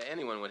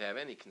 anyone would have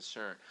any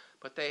concern.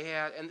 But they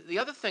had, and the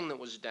other thing that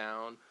was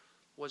down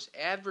was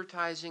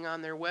advertising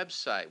on their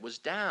website was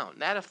down.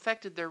 That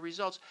affected their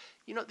results.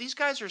 These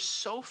guys are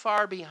so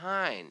far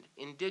behind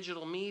in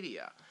digital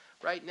media.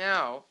 Right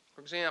now, for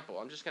example,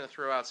 I'm just going to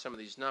throw out some of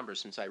these numbers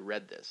since I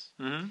read this.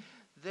 Mm-hmm.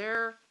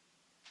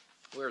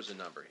 Where's the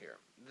number here?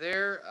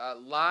 Their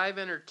live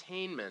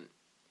entertainment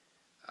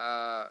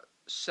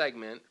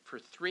segment for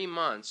 3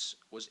 months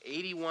was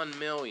 81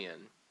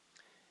 million,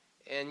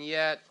 and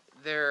yet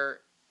their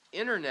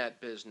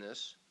internet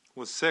business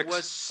was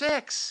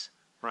 6.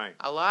 Right.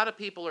 A lot of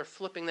people are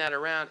flipping that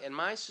around, and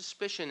my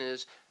suspicion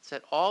is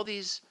that all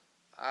these,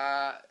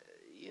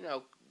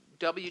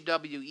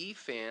 WWE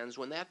fans,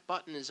 when that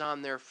button is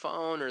on their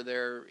phone or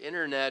their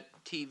internet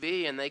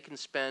TV and they can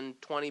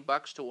spend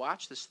 $20 to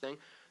watch this thing,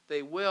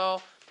 they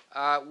will.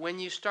 When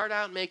you start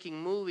out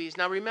making movies,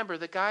 now remember,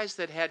 the guys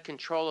that had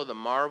control of the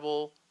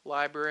Marvel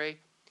library,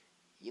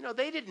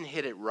 they didn't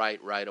hit it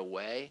right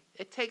away.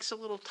 It takes a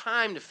little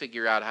time to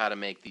figure out how to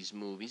make these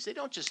movies. They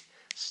don't just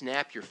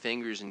snap your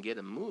fingers and get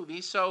a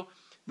movie. So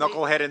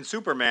Knucklehead and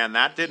Superman,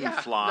 that didn't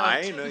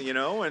fly,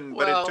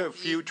 but it took a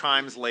few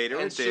times later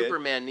and it did.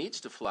 Superman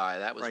needs to fly.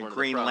 That was one of the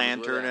Green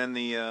problems Lantern with that. and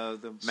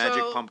the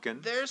Magic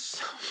Pumpkin.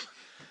 There's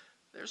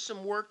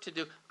some work to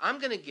do. I'm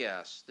going to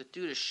guess that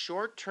due to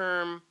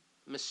short-term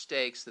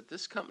mistakes that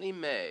this company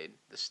made,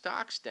 the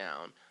stock's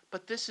down,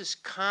 but this is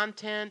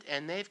content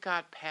and they've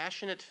got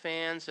passionate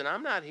fans, and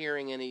I'm not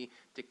hearing any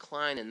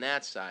decline in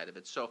that side of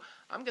it. So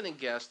I'm going to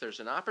guess there's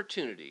an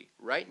opportunity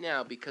right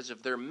now because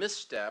of their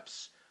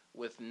missteps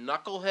with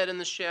Knucklehead and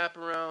The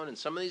Chaperone and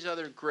some of these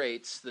other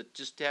greats that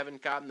just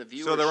haven't gotten the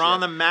viewership. So they're on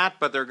the mat,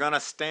 but they're going to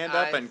stand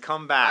up and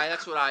come back.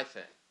 That's what I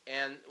think.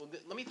 And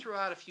let me throw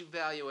out a few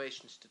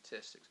valuation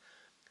statistics.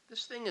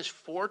 This thing is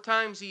 4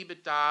 times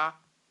EBITDA,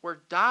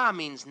 where da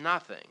means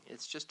nothing.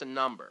 It's just a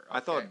number. Okay?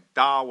 I thought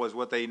da was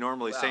what they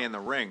normally say in the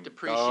ring.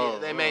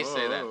 They may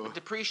say that. But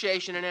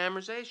depreciation and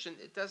amortization,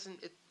 it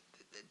doesn't.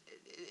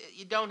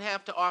 You don't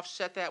have to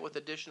offset that with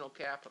additional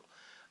capital.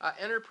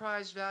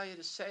 Enterprise value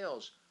to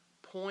sales,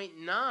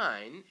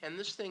 0.9, and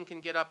this thing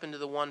can get up into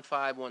the 1.5,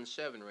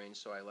 1.7 range,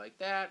 so I like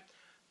that.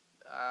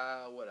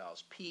 What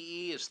else?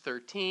 PE is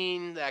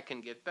 13. That can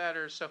get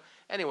better. So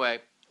anyway,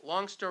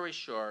 long story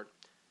short,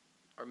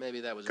 or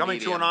maybe that was coming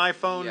medium. to an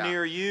iPhone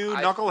near you.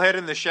 Knucklehead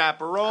and The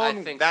Chaperone.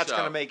 I think that's so.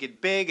 going to make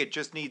it big. It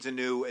just needs a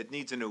new. It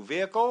needs a new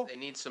vehicle. They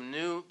need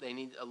They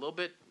need a little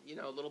bit,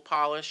 a little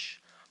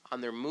polish on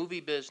their movie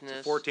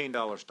business. It's a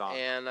 $14 stock.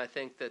 And I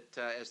think that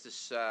as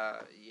this,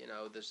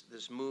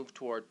 this move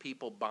toward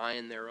people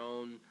buying their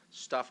own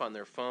stuff on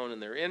their phone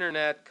and their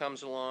internet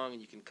comes along,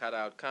 and you can cut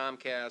out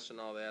Comcast and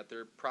all that,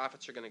 their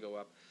profits are going to go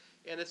up.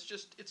 And it's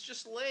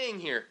just laying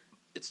here.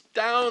 It's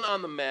down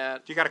on the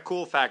mat. You got a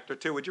cool factor,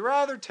 too. Would you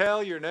rather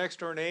tell your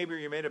next-door neighbor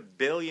you made $1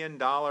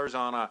 billion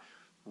on a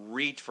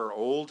REIT for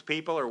old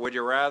people, or would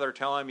you rather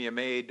tell him you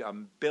made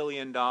 $1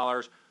 billion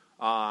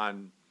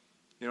on,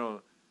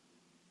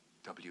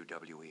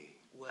 WWE?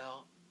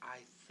 Well, I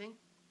think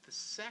the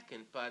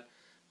second, but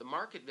the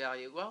market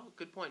value, well,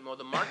 good point, Mo.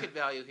 The market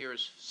value here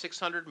is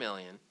 $600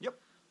 million. Yep.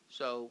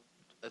 So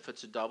if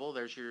it's a double,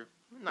 there's your,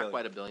 not Billion.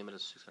 quite $1 billion, but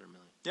it's $600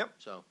 million. Yep.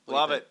 So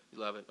Love it. You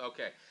love it.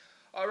 Okay.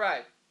 All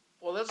right.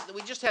 Well,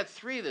 we just had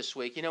 3 this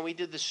week. We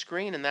did the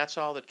screen, and that's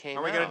all that came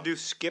out. Are we going to do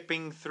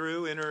skipping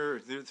through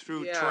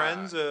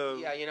trends?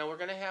 Yeah, we're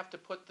going to have to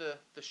put the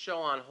show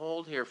on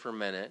hold here for a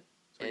minute.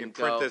 So we can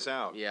print this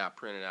out. Yeah,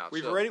 print it out.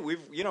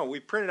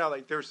 We've printed out,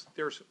 like, there's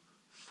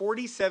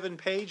 47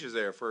 pages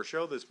there for a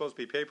show that's supposed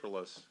to be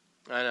paperless.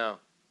 I know.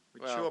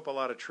 We chew up a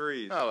lot of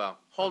trees. Oh, well.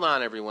 Hold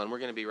on, everyone. We're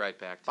going to be right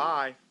back.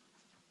 Bye.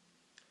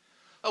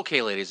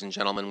 Okay, ladies and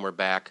gentlemen, we're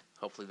back.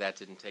 Hopefully that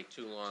didn't take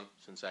too long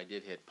since I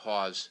did hit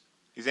pause.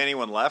 Is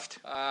anyone left?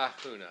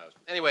 Who knows?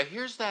 Anyway,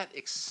 here's that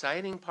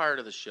exciting part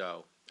of the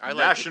show.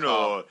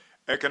 National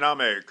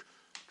economic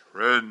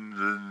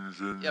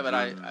trends. Yeah, but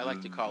I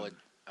like to call it.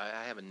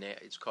 I have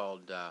it's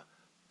called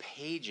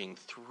paging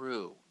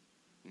through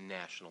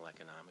national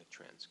economic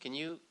trends.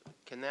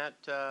 Can that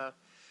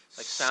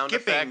sound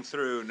Skipping effect?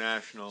 through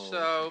national.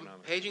 So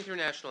paging through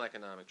national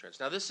economic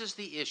trends. Now this is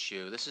the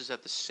issue. This is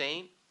at the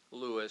St.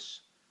 Louis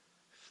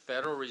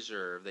Federal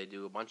Reserve. They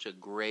do a bunch of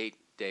great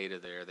data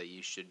there that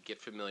you should get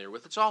familiar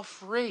with. It's all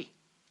free.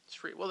 It's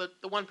free. Well, the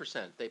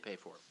 1%, they pay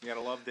for it. You gotta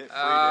love it. Free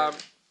data.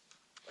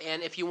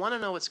 And if you want to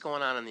know what's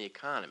going on in the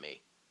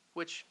economy,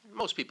 which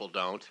most people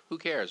don't, who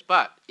cares?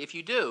 But if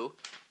you do,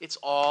 it's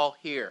all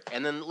here.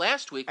 And then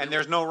last week... And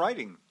there's no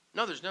writing.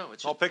 No, there's no.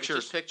 It's all pictures.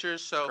 It's just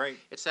pictures. So Great.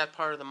 It's that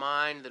part of the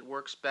mind that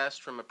works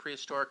best from a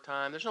prehistoric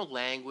time. There's no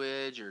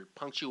language or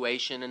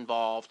punctuation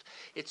involved.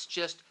 It's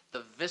just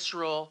the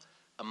visceral,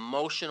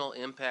 emotional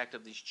impact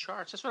of these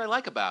charts. That's what I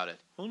like about it.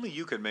 Only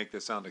you could make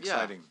this sound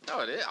exciting. Yeah.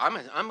 No, it is.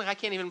 I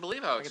can't even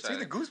believe how exciting. I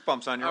can see the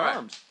goosebumps on your All right.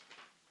 arms.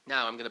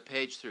 Now I'm going to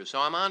page through. So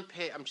I'm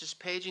just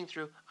paging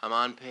through. I'm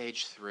on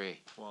page 3.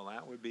 Well,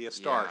 that would be a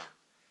start.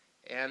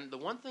 Yeah. And the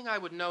one thing I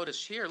would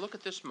notice here, look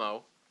at this,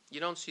 Mo. You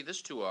don't see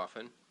this too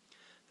often.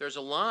 There's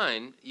a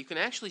line. You can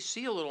actually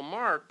see a little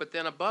mark, but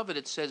then above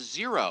it says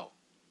 0,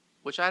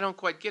 which I don't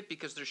quite get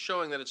because they're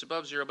showing that it's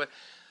above 0. But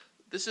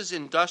this is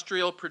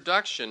industrial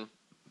production.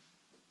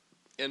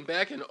 And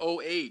back in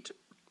 2008,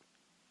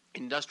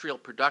 industrial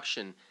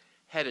production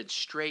headed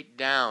straight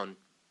down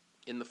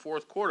in the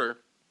fourth quarter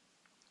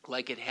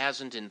like it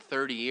hasn't in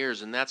 30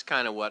 years, and that's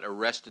kind of what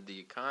arrested the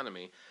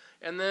economy.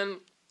 And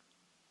then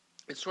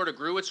it sort of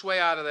grew its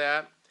way out of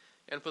that,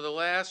 and for the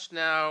last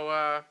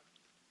now,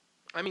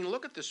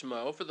 look at this,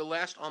 Mo, for the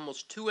last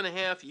almost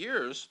 2.5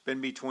 years. Been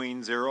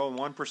between 0 and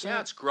 1%? Yeah,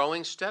 it's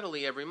growing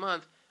steadily every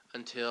month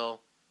until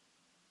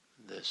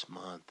this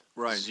month.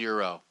 Right.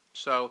 0.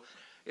 So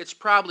it's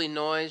probably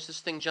noise.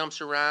 This thing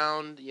jumps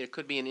around. It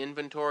could be an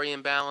inventory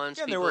imbalance.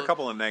 Yeah, there were a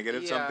couple of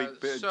negatives. Yeah,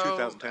 some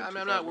 2010. I'm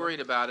not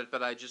worried about it,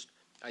 but I just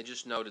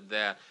noted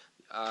that.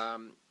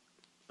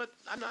 But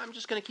I'm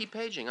just going to keep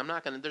paging. I'm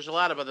not going to. There's a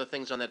lot of other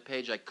things on that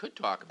page I could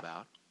talk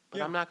about,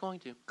 but I'm not going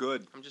to.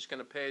 Good. I'm just going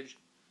to page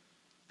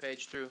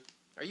through.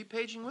 Are you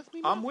paging with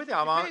me? I'm with you.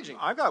 Paging.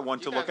 I've got one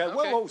to look at.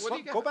 Okay. Whoa, What do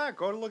you got? go back.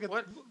 Go to look at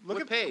what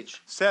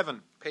page?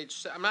 7.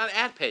 I'm not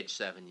at page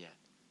 7 yet.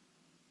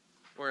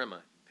 Where am I?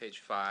 Page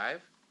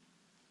 5.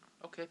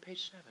 Okay,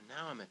 page 7.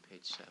 Now I'm at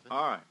page 7.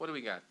 All right. What do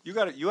we got?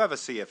 You have a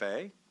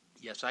CFA.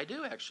 Yes, I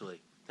do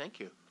actually. Thank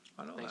you.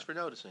 I know. Thanks for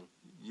noticing.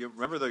 You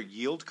remember the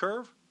yield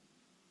curve?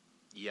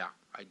 Yeah,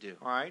 I do.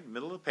 All right,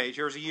 middle of the page.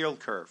 Here's a yield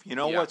curve. You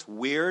know what's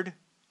weird?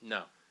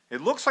 No.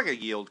 It looks like a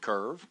yield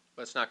curve.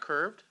 But it's not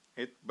curved?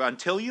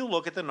 Until you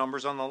look at the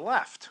numbers on the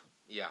left.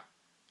 Yeah.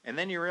 And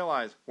then you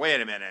realize,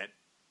 wait a minute.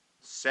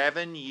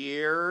 7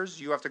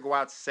 years? You have to go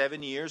out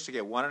 7 years to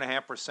get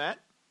 1.5%?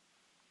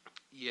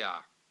 Yeah.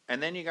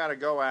 And then you got to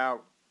go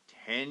out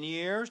 10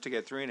 years to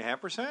get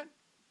 3.5%?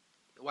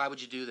 Why would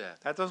you do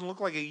that? That doesn't look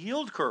like a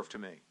yield curve to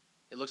me.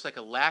 It looks like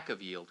a lack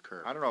of yield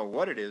curve. I don't know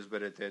what it is,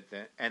 but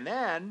and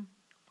then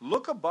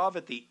look above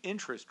at the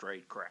interest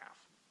rate graph.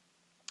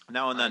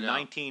 Now in the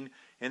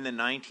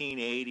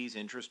 1980s,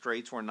 interest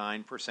rates were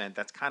 9%.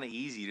 That's kind of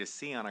easy to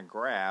see on a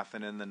graph.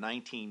 And in the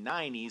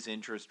 1990s,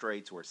 interest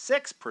rates were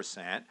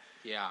 6%.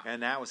 Yeah.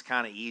 And that was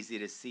kind of easy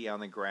to see on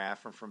the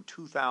graph. And from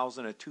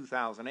 2000 to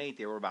 2008,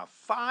 they were about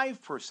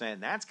 5%.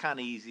 That's kind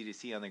of easy to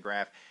see on the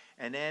graph.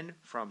 And then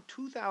from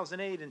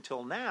 2008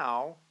 until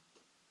now,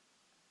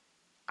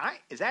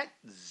 is that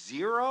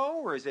 0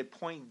 or is it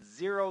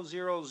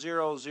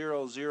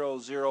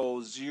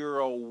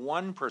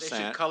 0.0000001%? They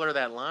should color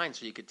that line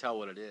so you could tell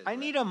what it is. I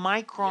need a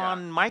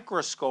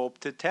microscope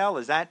to tell.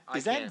 Is that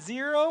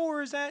 0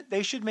 or is that?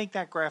 They should make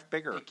that graph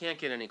bigger. You can't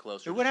get any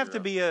closer. It would have to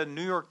be a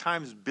New York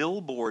Times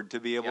billboard to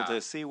be able to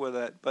see where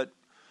that. But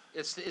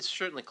it's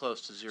certainly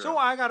close to 0. So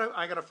I got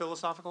a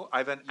philosophical. I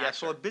have an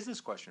actual business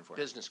question for you.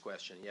 Business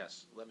question,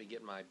 yes. Let me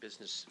get my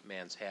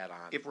businessman's hat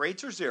on. If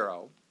rates are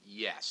 0,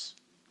 yes.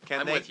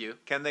 I'm with you.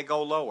 Can they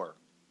go lower?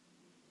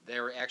 They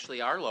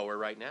actually are lower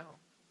right now.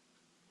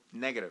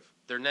 Negative.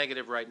 They're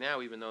negative right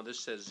now, even though this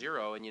says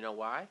 0. And you know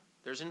why?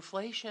 There's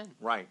inflation.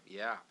 Right.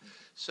 Yeah.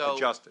 So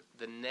adjusted.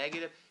 The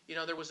negative,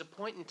 there was a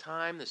point in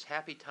time, this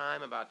happy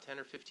time about 10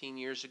 or 15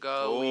 years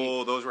ago.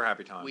 Oh, those were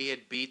happy times. We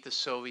had beat the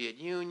Soviet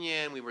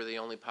Union. We were the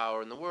only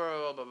power in the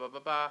world, blah, blah, blah,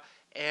 blah.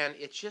 And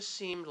it just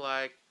seemed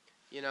like,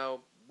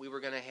 we were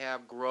going to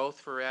have growth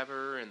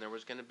forever, and there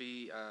was going to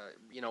be,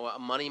 a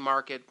money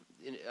market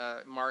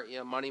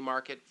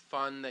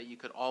fund that you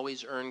could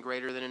always earn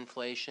greater than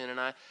inflation,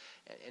 and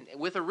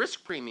with a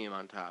risk premium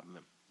on top of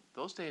it.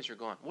 Those days are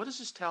gone. What does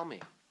this tell me?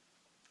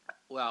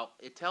 Well,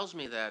 it tells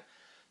me that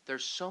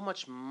there's so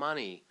much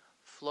money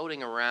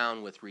floating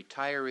around with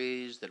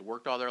retirees that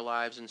worked all their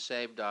lives and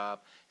saved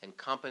up, and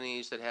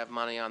companies that have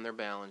money on their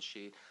balance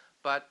sheet,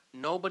 but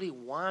nobody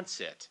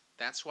wants it.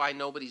 That's why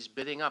nobody's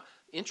bidding up.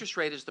 Interest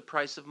rate is the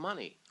price of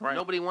money. Right.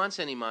 Nobody wants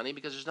any money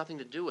because there's nothing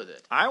to do with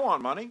it. I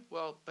want money.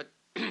 Well, but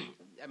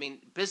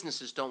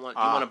businesses don't want.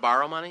 You want to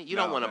borrow money? You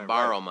don't want to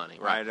borrow money,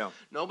 right? I don't.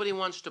 Nobody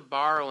wants to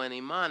borrow any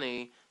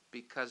money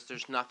because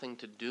there's nothing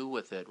to do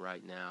with it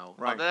right now.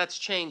 Right. Well, that's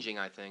changing,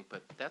 I think,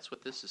 but that's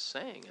what this is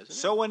saying, isn't it?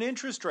 So when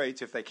interest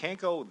rates, if they can't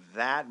go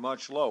that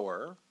much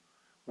lower,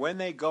 when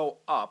they go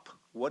up,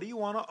 what do you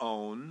want to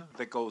own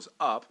that goes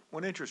up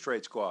when interest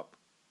rates go up?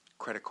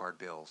 Credit card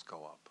bills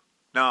go up.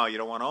 No, you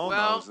don't want to own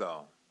those,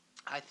 though.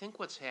 I think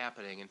what's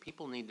happening, and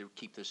people need to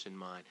keep this in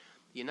mind,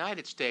 the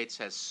United States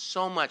has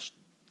so much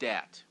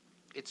debt.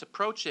 It's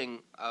approaching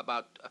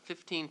about a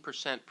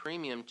 15%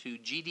 premium to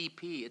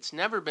GDP. It's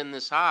never been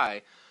this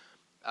high,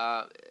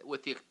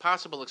 with the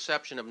possible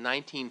exception of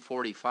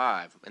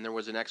 1945. And there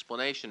was an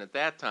explanation at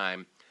that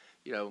time,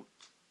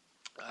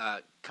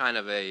 kind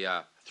of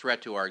a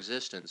threat to our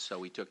existence, so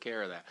we took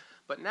care of that.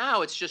 But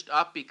now it's just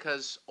up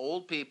because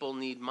old people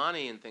need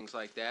money and things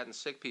like that, and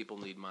sick people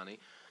need money.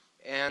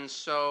 And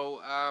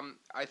so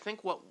I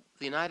think what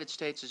the United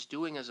States is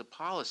doing as a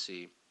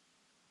policy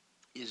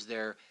is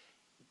they're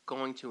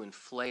going to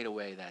inflate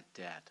away that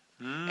debt.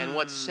 And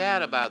what's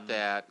sad about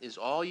that is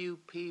all you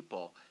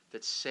people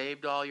that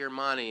saved all your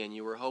money and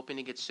you were hoping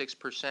to get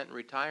 6% in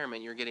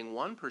retirement, you're getting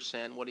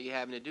 1%. What are you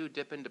having to do?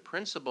 Dip into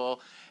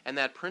principal, and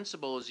that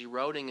principal is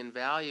eroding in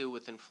value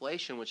with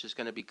inflation, which is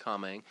going to be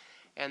coming.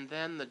 And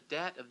then the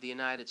debt of the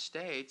United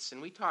States,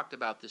 and we talked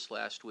about this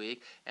last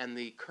week, and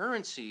the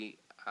currency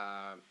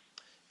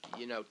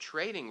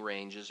trading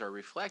ranges are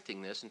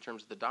reflecting this in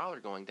terms of the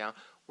dollar going down.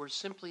 We're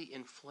simply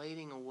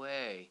inflating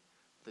away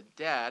the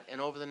debt,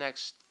 and over the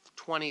next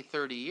 20,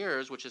 30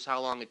 years, which is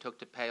how long it took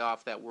to pay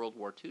off that World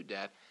War II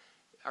debt,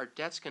 our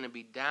debt's going to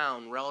be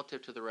down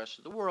relative to the rest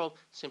of the world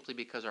simply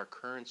because our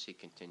currency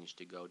continues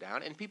to go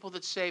down. And people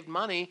that saved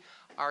money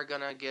are going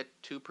to get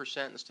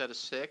 2% instead of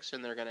 6%,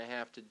 and they're going to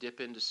have to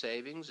dip into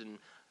savings and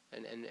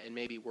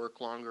maybe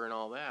work longer and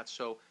all that.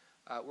 So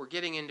we're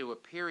getting into a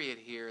period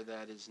here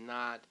that is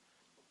not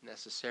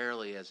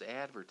necessarily as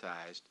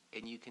advertised,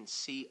 and you can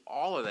see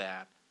all of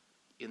that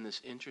in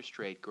this interest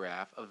rate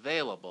graph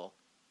available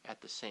at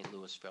the St.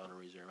 Louis Federal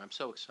Reserve. I'm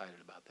so excited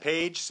about that.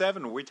 Page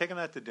 7. Are we taking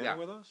that to dinner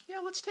with us? Yeah,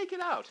 let's take it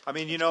out. I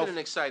mean, it's been an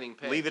exciting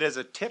page. Leave it as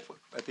a tip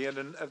at the end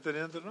of the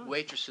night.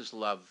 Waitresses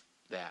love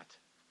that.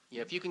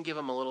 Yeah, if you can give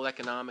them a little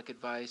economic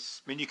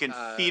advice. I mean, you can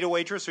feed a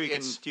waitress, or you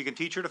can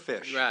teach her to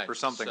fish, or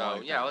something like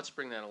that. Yeah, let's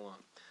bring that along.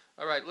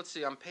 All right, let's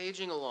see. I'm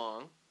paging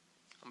along.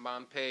 I'm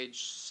on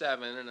page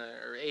 7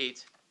 or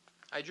 8.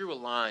 I drew a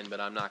line, but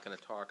I'm not going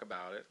to talk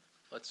about it.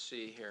 Let's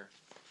see here.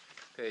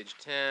 Page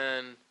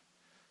 10.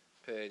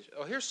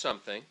 Here's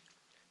something.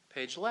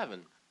 Page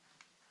 11.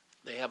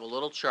 They have a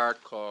little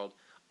chart called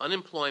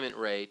unemployment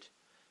rate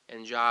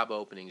and job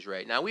openings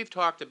rate. Now, we've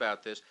talked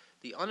about this.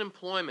 The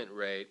unemployment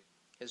rate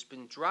has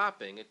been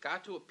dropping. It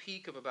got to a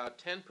peak of about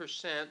 10%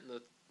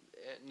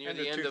 near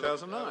the end of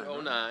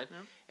 2009, right?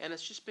 And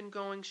it's just been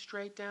going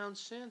straight down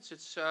since.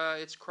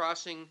 It's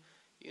crossing,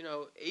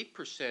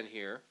 8%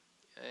 here,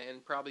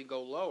 and probably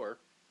go lower.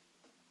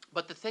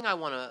 But the thing I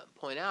want to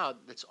point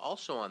out that's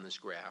also on this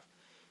graph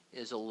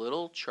is a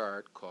little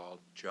chart called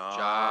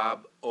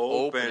job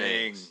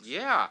openings.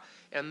 Yeah,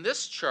 and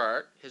this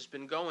chart has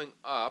been going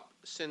up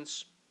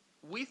since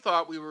we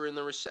thought we were in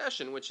the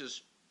recession, which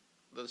is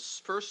the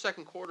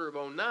second quarter of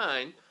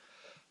 2009,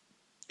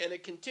 and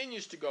it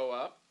continues to go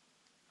up.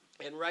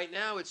 And right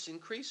now it's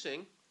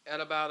increasing at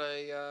about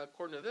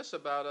according to this,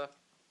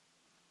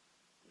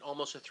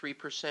 almost a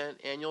 3%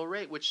 annual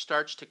rate, which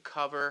starts to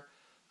cover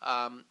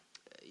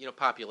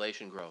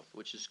population growth,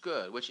 which is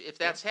good. Which, if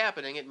that's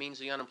happening, it means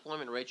the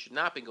unemployment rate should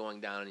not be going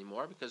down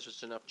anymore because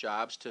there's enough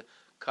jobs to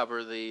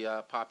cover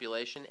the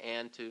population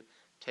and to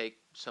take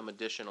some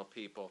additional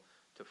people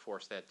to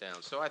force that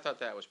down. So I thought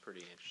that was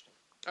pretty interesting.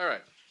 All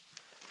right.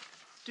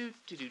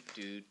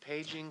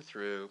 Paging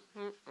through.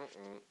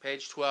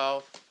 Page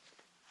 12.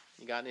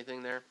 You got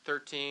anything there?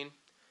 13.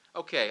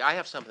 Okay, I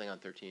have something on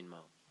 13, Mo.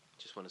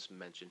 Just want to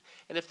mention.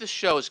 And if this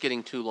show is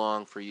getting too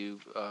long for you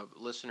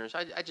listeners,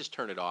 I just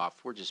turn it off.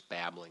 We're just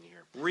babbling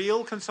here.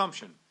 Real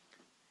consumption.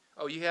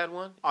 Oh, you had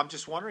one? I'm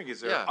just wondering,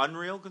 is there Yeah.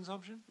 unreal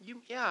consumption?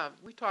 Yeah,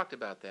 we talked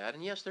about that,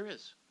 and yes, there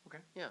is. Okay.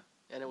 Yeah,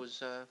 and it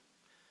was.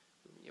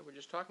 Yeah, we're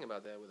just talking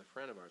about that with a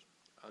friend of ours.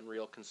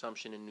 Unreal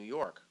consumption in New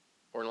York,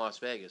 or in Las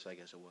Vegas, I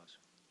guess it was.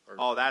 Or,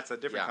 Oh, that's a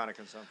different yeah. kind of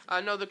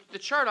consumption. No, the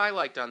chart I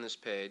liked on this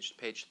page,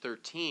 page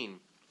 13,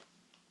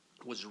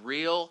 was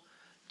real,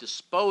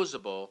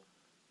 disposable,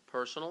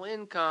 personal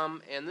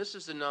income, and this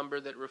is the number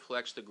that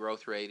reflects the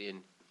growth rate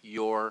in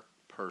your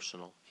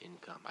personal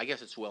income. I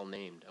guess it's a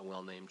well-named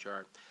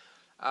chart.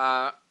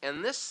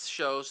 And this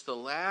shows the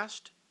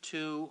last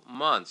 2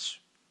 months,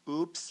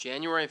 Oops.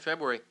 January and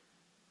February,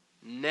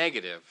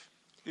 negative.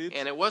 Oops.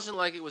 And it wasn't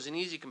like it was an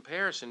easy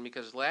comparison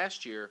because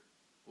last year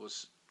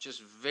was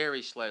just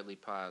very slightly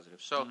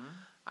positive. So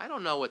I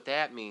don't know what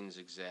that means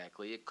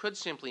exactly. It could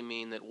simply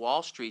mean that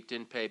Wall Street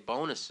didn't pay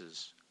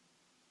bonuses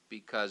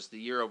because the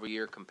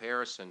year-over-year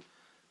comparison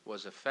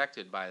was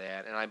affected by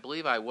that. And I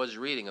believe I was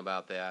reading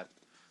about that.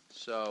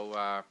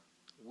 So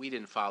we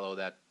didn't follow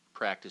that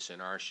practice in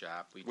our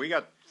shop. We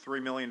got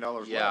 $3 million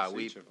less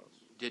each of us.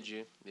 Did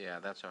you? Yeah,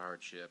 that's a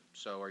hardship.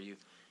 So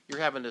you're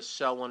having to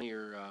sell one of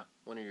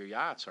your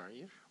yachts, aren't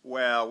you?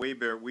 Well, we've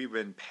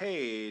been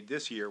paid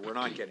this year. We're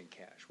not getting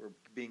cash. We're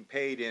being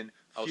paid in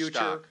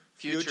future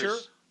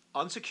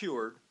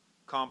unsecured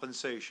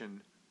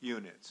compensation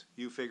units.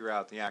 You figure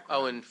out the acronym.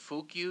 Oh, in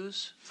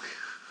FUCUs?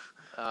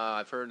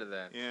 I've heard of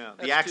that. Yeah,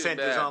 That's the accent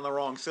too bad. is on the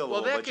wrong syllable,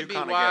 well, that but could you be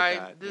kind of why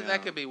get that.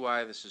 that could be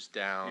why this is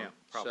down. Yeah,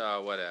 probably.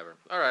 So whatever.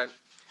 All right,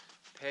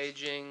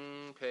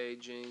 paging.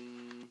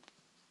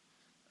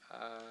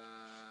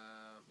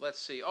 Let's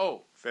see.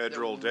 Oh,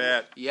 Federal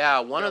debt. Yeah,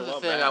 one other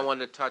love thing that. I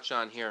wanted to touch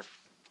on here.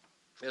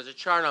 There's a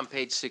chart on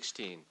page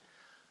 16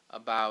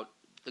 about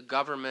the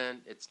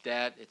government, its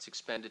debt, its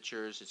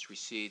expenditures, its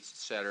receipts,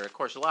 etc. Of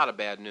course, a lot of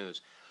bad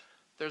news.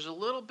 There's a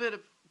little bit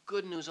of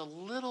good news, a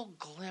little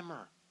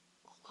glimmer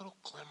of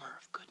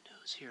good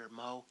news here,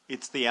 Mo.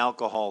 It's the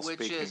alcohol Which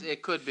speaking. is,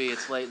 it could be,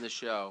 it's late in the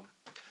show.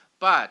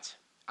 But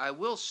I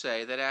will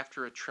say that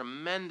after a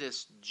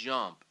tremendous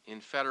jump in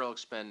federal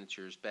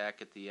expenditures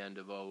back at the end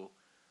of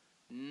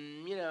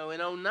in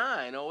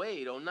 09,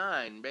 08,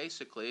 09,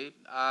 basically,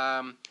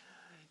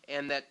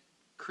 and that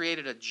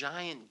created a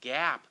giant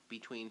gap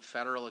between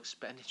federal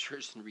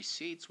expenditures and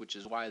receipts, which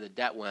is why the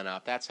debt went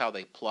up. That's how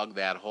they plug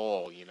that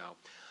hole,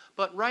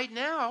 But right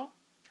now,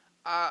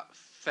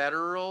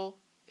 federal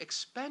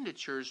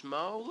expenditures,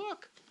 Mo,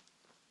 look,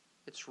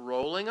 it's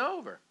rolling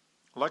over.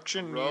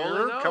 Election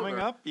year coming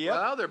up, yep.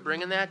 Well, they're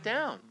bringing that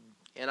down.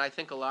 And I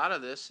think a lot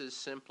of this is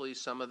simply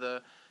some of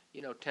the,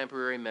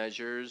 temporary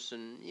measures.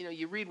 And,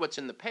 you read what's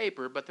in the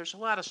paper, but there's a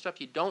lot of stuff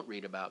you don't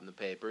read about in the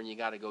paper, and you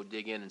got to go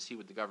dig in and see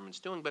what the government's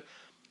doing. But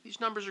these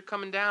numbers are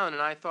coming down,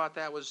 and I thought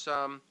that was,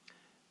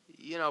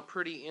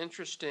 pretty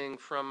interesting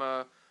from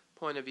a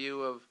point of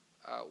view of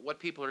what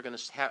people are going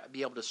to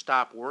be able to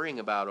stop worrying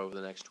about over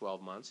the next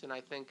 12 months. And I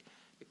think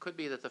it could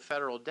be that the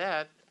federal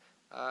debt,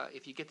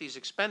 if you get these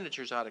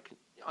expenditures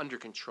under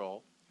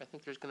control, I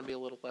think there's going to be a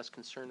little less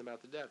concern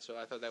about the debt. So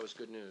I thought that was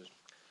good news.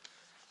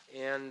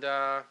 And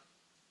how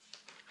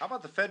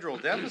about the federal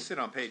deficit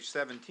on page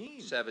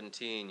 17?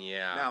 17,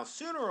 yeah. Now,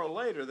 sooner or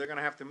later, they're going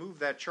to have to move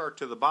that chart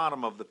to the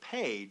bottom of the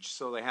page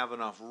so they have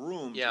enough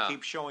room to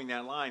keep showing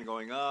that line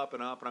going up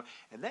and up and up.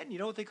 And then, you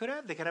know what they could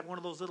have? They could have one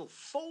of those little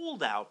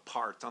fold-out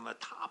parts on the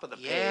top of the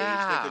page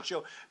they could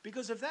show.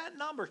 Because if that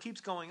number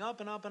keeps going up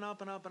and up and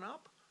up and up and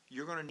up,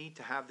 you're going to need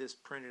to have this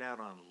printed out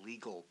on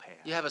legal pad.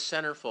 You have a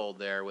centerfold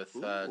there with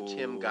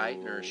Tim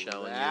Geithner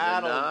showing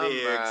that'll you the number. Be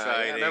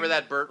exciting. Yeah, remember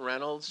that Burt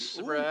Reynolds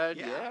spread?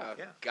 Yeah.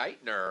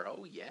 Geithner.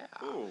 Oh, yeah.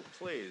 Oh,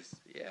 please.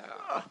 Yeah.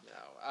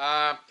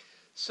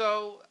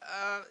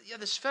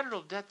 This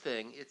federal debt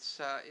thing,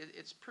 it's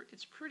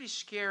pretty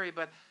scary,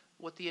 but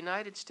what the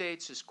United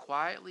States is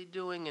quietly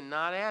doing and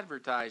not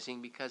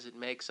advertising because it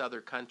makes other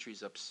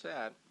countries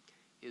upset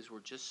is we're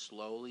just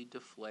slowly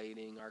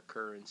deflating our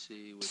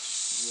currency.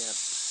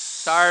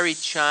 Sorry,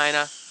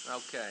 China.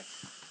 Okay.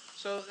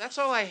 So that's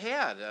all I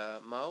had.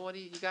 Mo,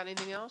 you got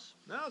anything else?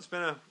 No, it's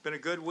been a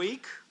good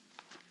week.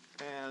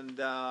 And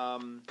a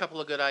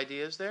couple of good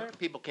ideas there.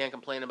 People can't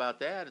complain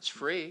about that. It's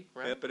free,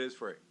 right? Yep, it is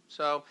free.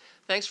 So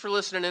thanks for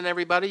listening in,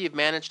 everybody. You've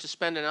managed to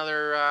spend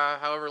another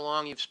however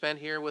long you've spent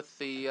here with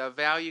the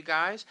Value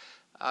Guys.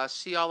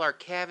 See all our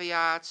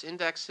caveats,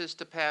 indexes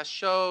to past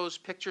shows,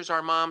 pictures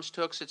our moms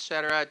took,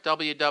 etc. at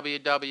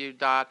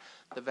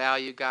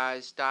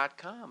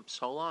www.thevalueguys.com.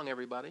 So long,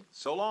 everybody.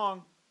 So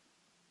long.